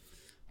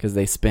because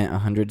they spent how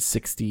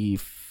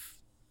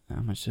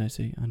much did I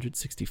say?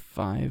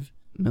 $165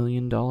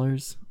 million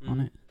on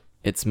it.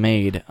 It's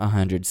made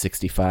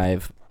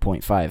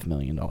 $165.5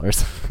 million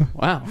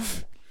Wow.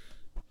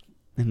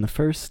 in the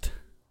first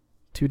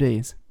 2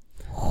 days.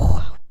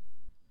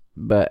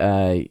 But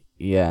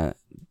yeah,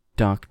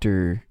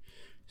 Doctor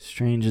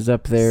Strange is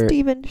up there.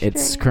 Stephen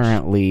It's Strange.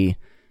 currently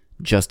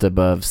just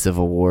above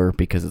Civil War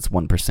because it's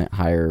 1%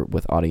 higher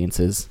with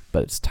audiences,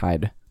 but it's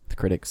tied with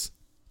critics.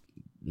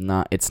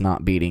 It's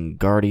not beating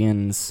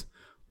Guardians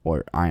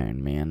or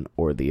Iron Man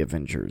or the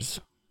Avengers.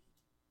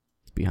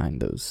 It's behind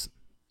those.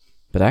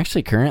 But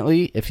actually,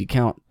 currently, if you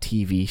count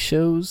TV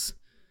shows,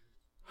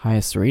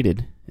 highest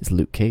rated is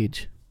Luke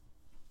Cage.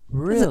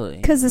 Really?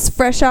 Because it's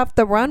fresh off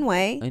the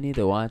runway. I need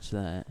to watch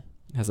that.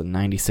 It has a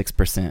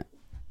 96%.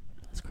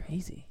 That's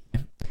crazy.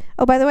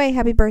 Oh, by the way,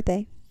 happy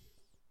birthday.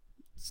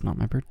 It's not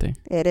my birthday.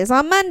 It is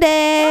on Monday.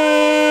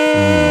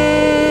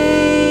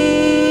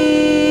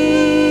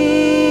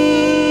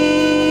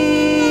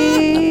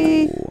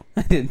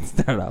 I didn't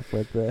start off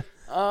with the.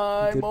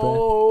 I'm Goodbye.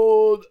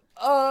 old.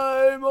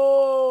 I'm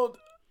old.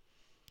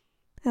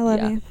 I love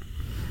Yeah. you.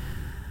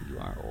 You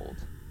are old.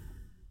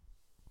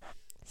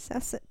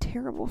 Seth's a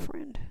terrible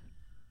friend.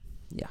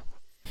 Yeah.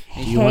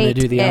 Do you want to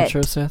do the Hate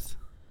outro, it. Seth?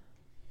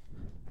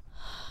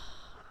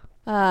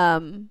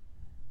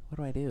 What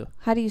do I do?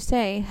 How do you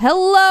say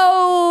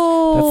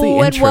hello? That's the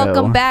and intro.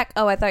 welcome back.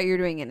 Oh, I thought you were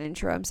doing an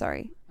intro. I'm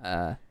sorry.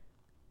 Thank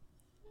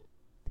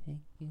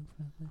you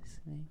for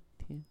listening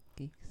to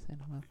Geek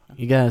Cinema.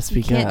 You gotta You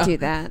speak can't up. do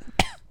that.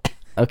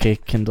 Okay,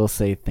 Kendall,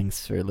 say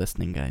thanks for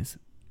listening, guys.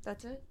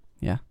 That's it?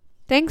 Yeah.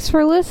 Thanks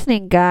for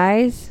listening,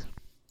 guys.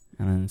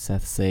 And then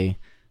Seth, say,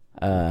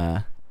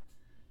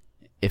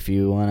 if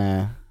you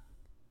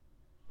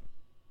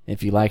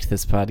liked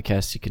this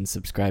podcast, you can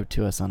subscribe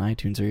to us on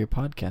iTunes or your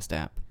podcast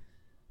app.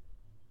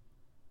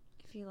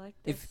 If you like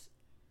If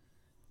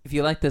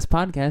you like this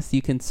podcast,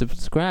 you can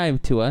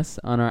subscribe to us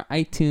on our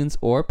iTunes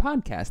or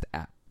podcast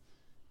app.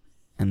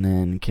 And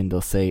then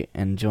Kendall, say,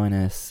 and join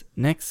us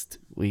next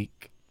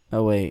week.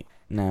 Oh, wait,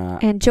 nah.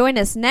 And join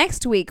us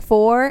next week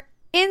for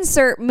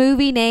insert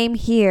movie name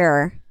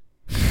here.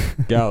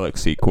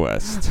 Galaxy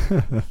Quest.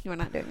 We're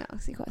not doing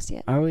Galaxy Quest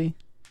yet. Are we?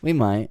 We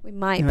might. We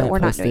might, You but might we're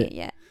not post doing it. it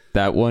yet.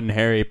 That one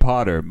Harry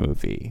Potter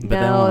movie. But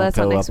that No, won't that's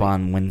not go next up week.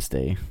 on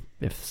Wednesday.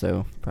 If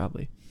so,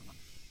 probably.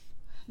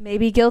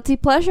 Maybe guilty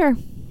pleasure.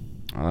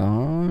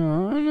 Oh,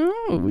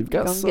 no. We've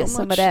got Gonna so get much.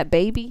 some of that,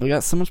 baby. We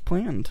got so much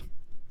planned.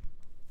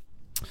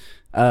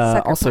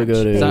 Sucker Also, go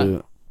punch.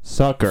 to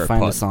Sucker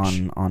find punch. us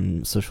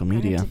on social I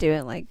media. have to do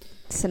it like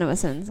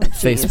CinemaSins. Like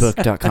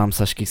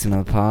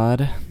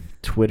Facebook.com/GeekCinemaPod.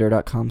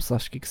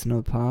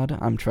 Twitter.com/GeekCinemaPod.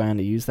 I'm trying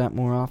to use that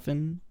more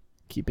often.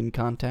 Keep in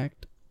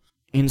contact.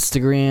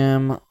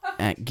 Instagram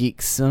at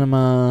Geek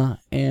Cinema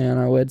and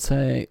our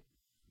website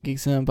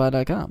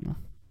geekcinemapod.com.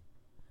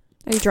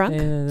 Are you drunk?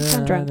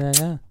 I'm drunk.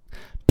 Yeah.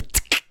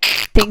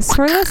 Thanks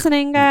for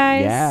listening,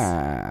 guys.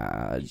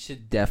 Yeah. You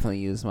should definitely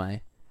use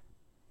my.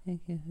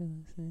 Thank you for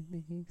listening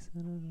to Geek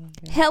Cinema.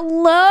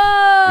 Hello,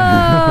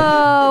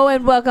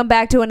 and welcome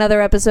back to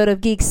another episode of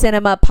Geek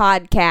Cinema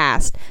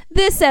Podcast.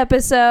 This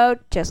episode,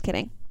 just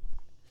kidding.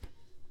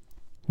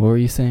 What were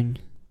you saying?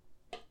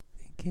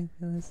 Thank you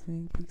for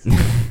listening to Geek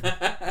Cinema.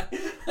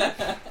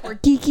 We're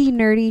geeky,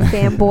 nerdy,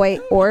 fanboy,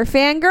 or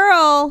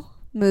fangirl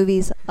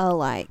movies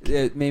alike.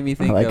 It made me I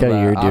think like of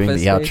how you're doing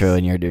Office the outro Space.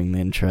 and you're doing the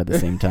intro at the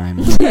same time.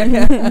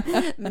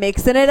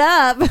 Mixing it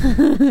up.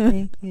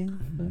 Thank you.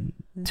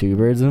 Two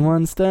birds and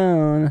one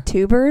stone.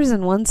 Two birds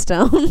and one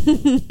stone.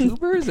 Two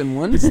birds and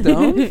one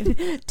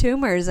stone.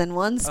 Tumors and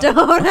one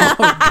stone.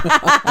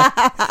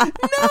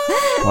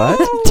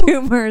 What?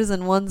 Tumors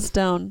and one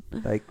stone.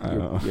 Like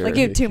Oh. Like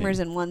you have tumors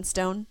in one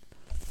stone.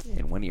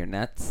 in one of your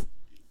nuts.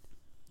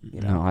 You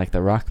know, like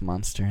the rock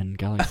monster in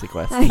Galaxy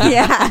Quest.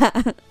 Yeah.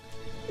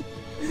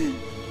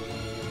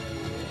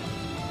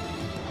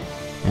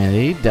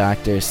 Hey,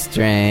 Doctor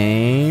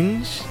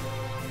Strange.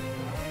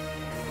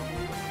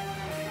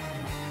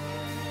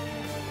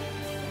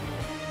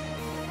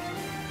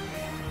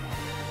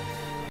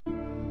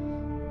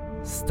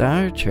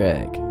 Star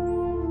Trek.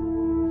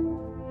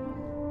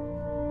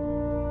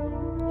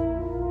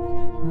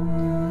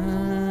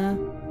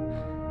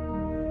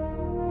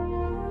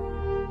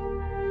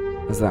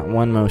 is that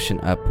one motion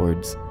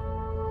upwards.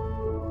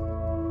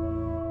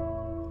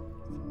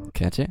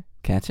 Catch it?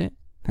 Catch it?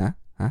 Huh?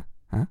 Huh?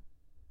 Huh?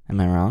 Am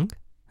I wrong?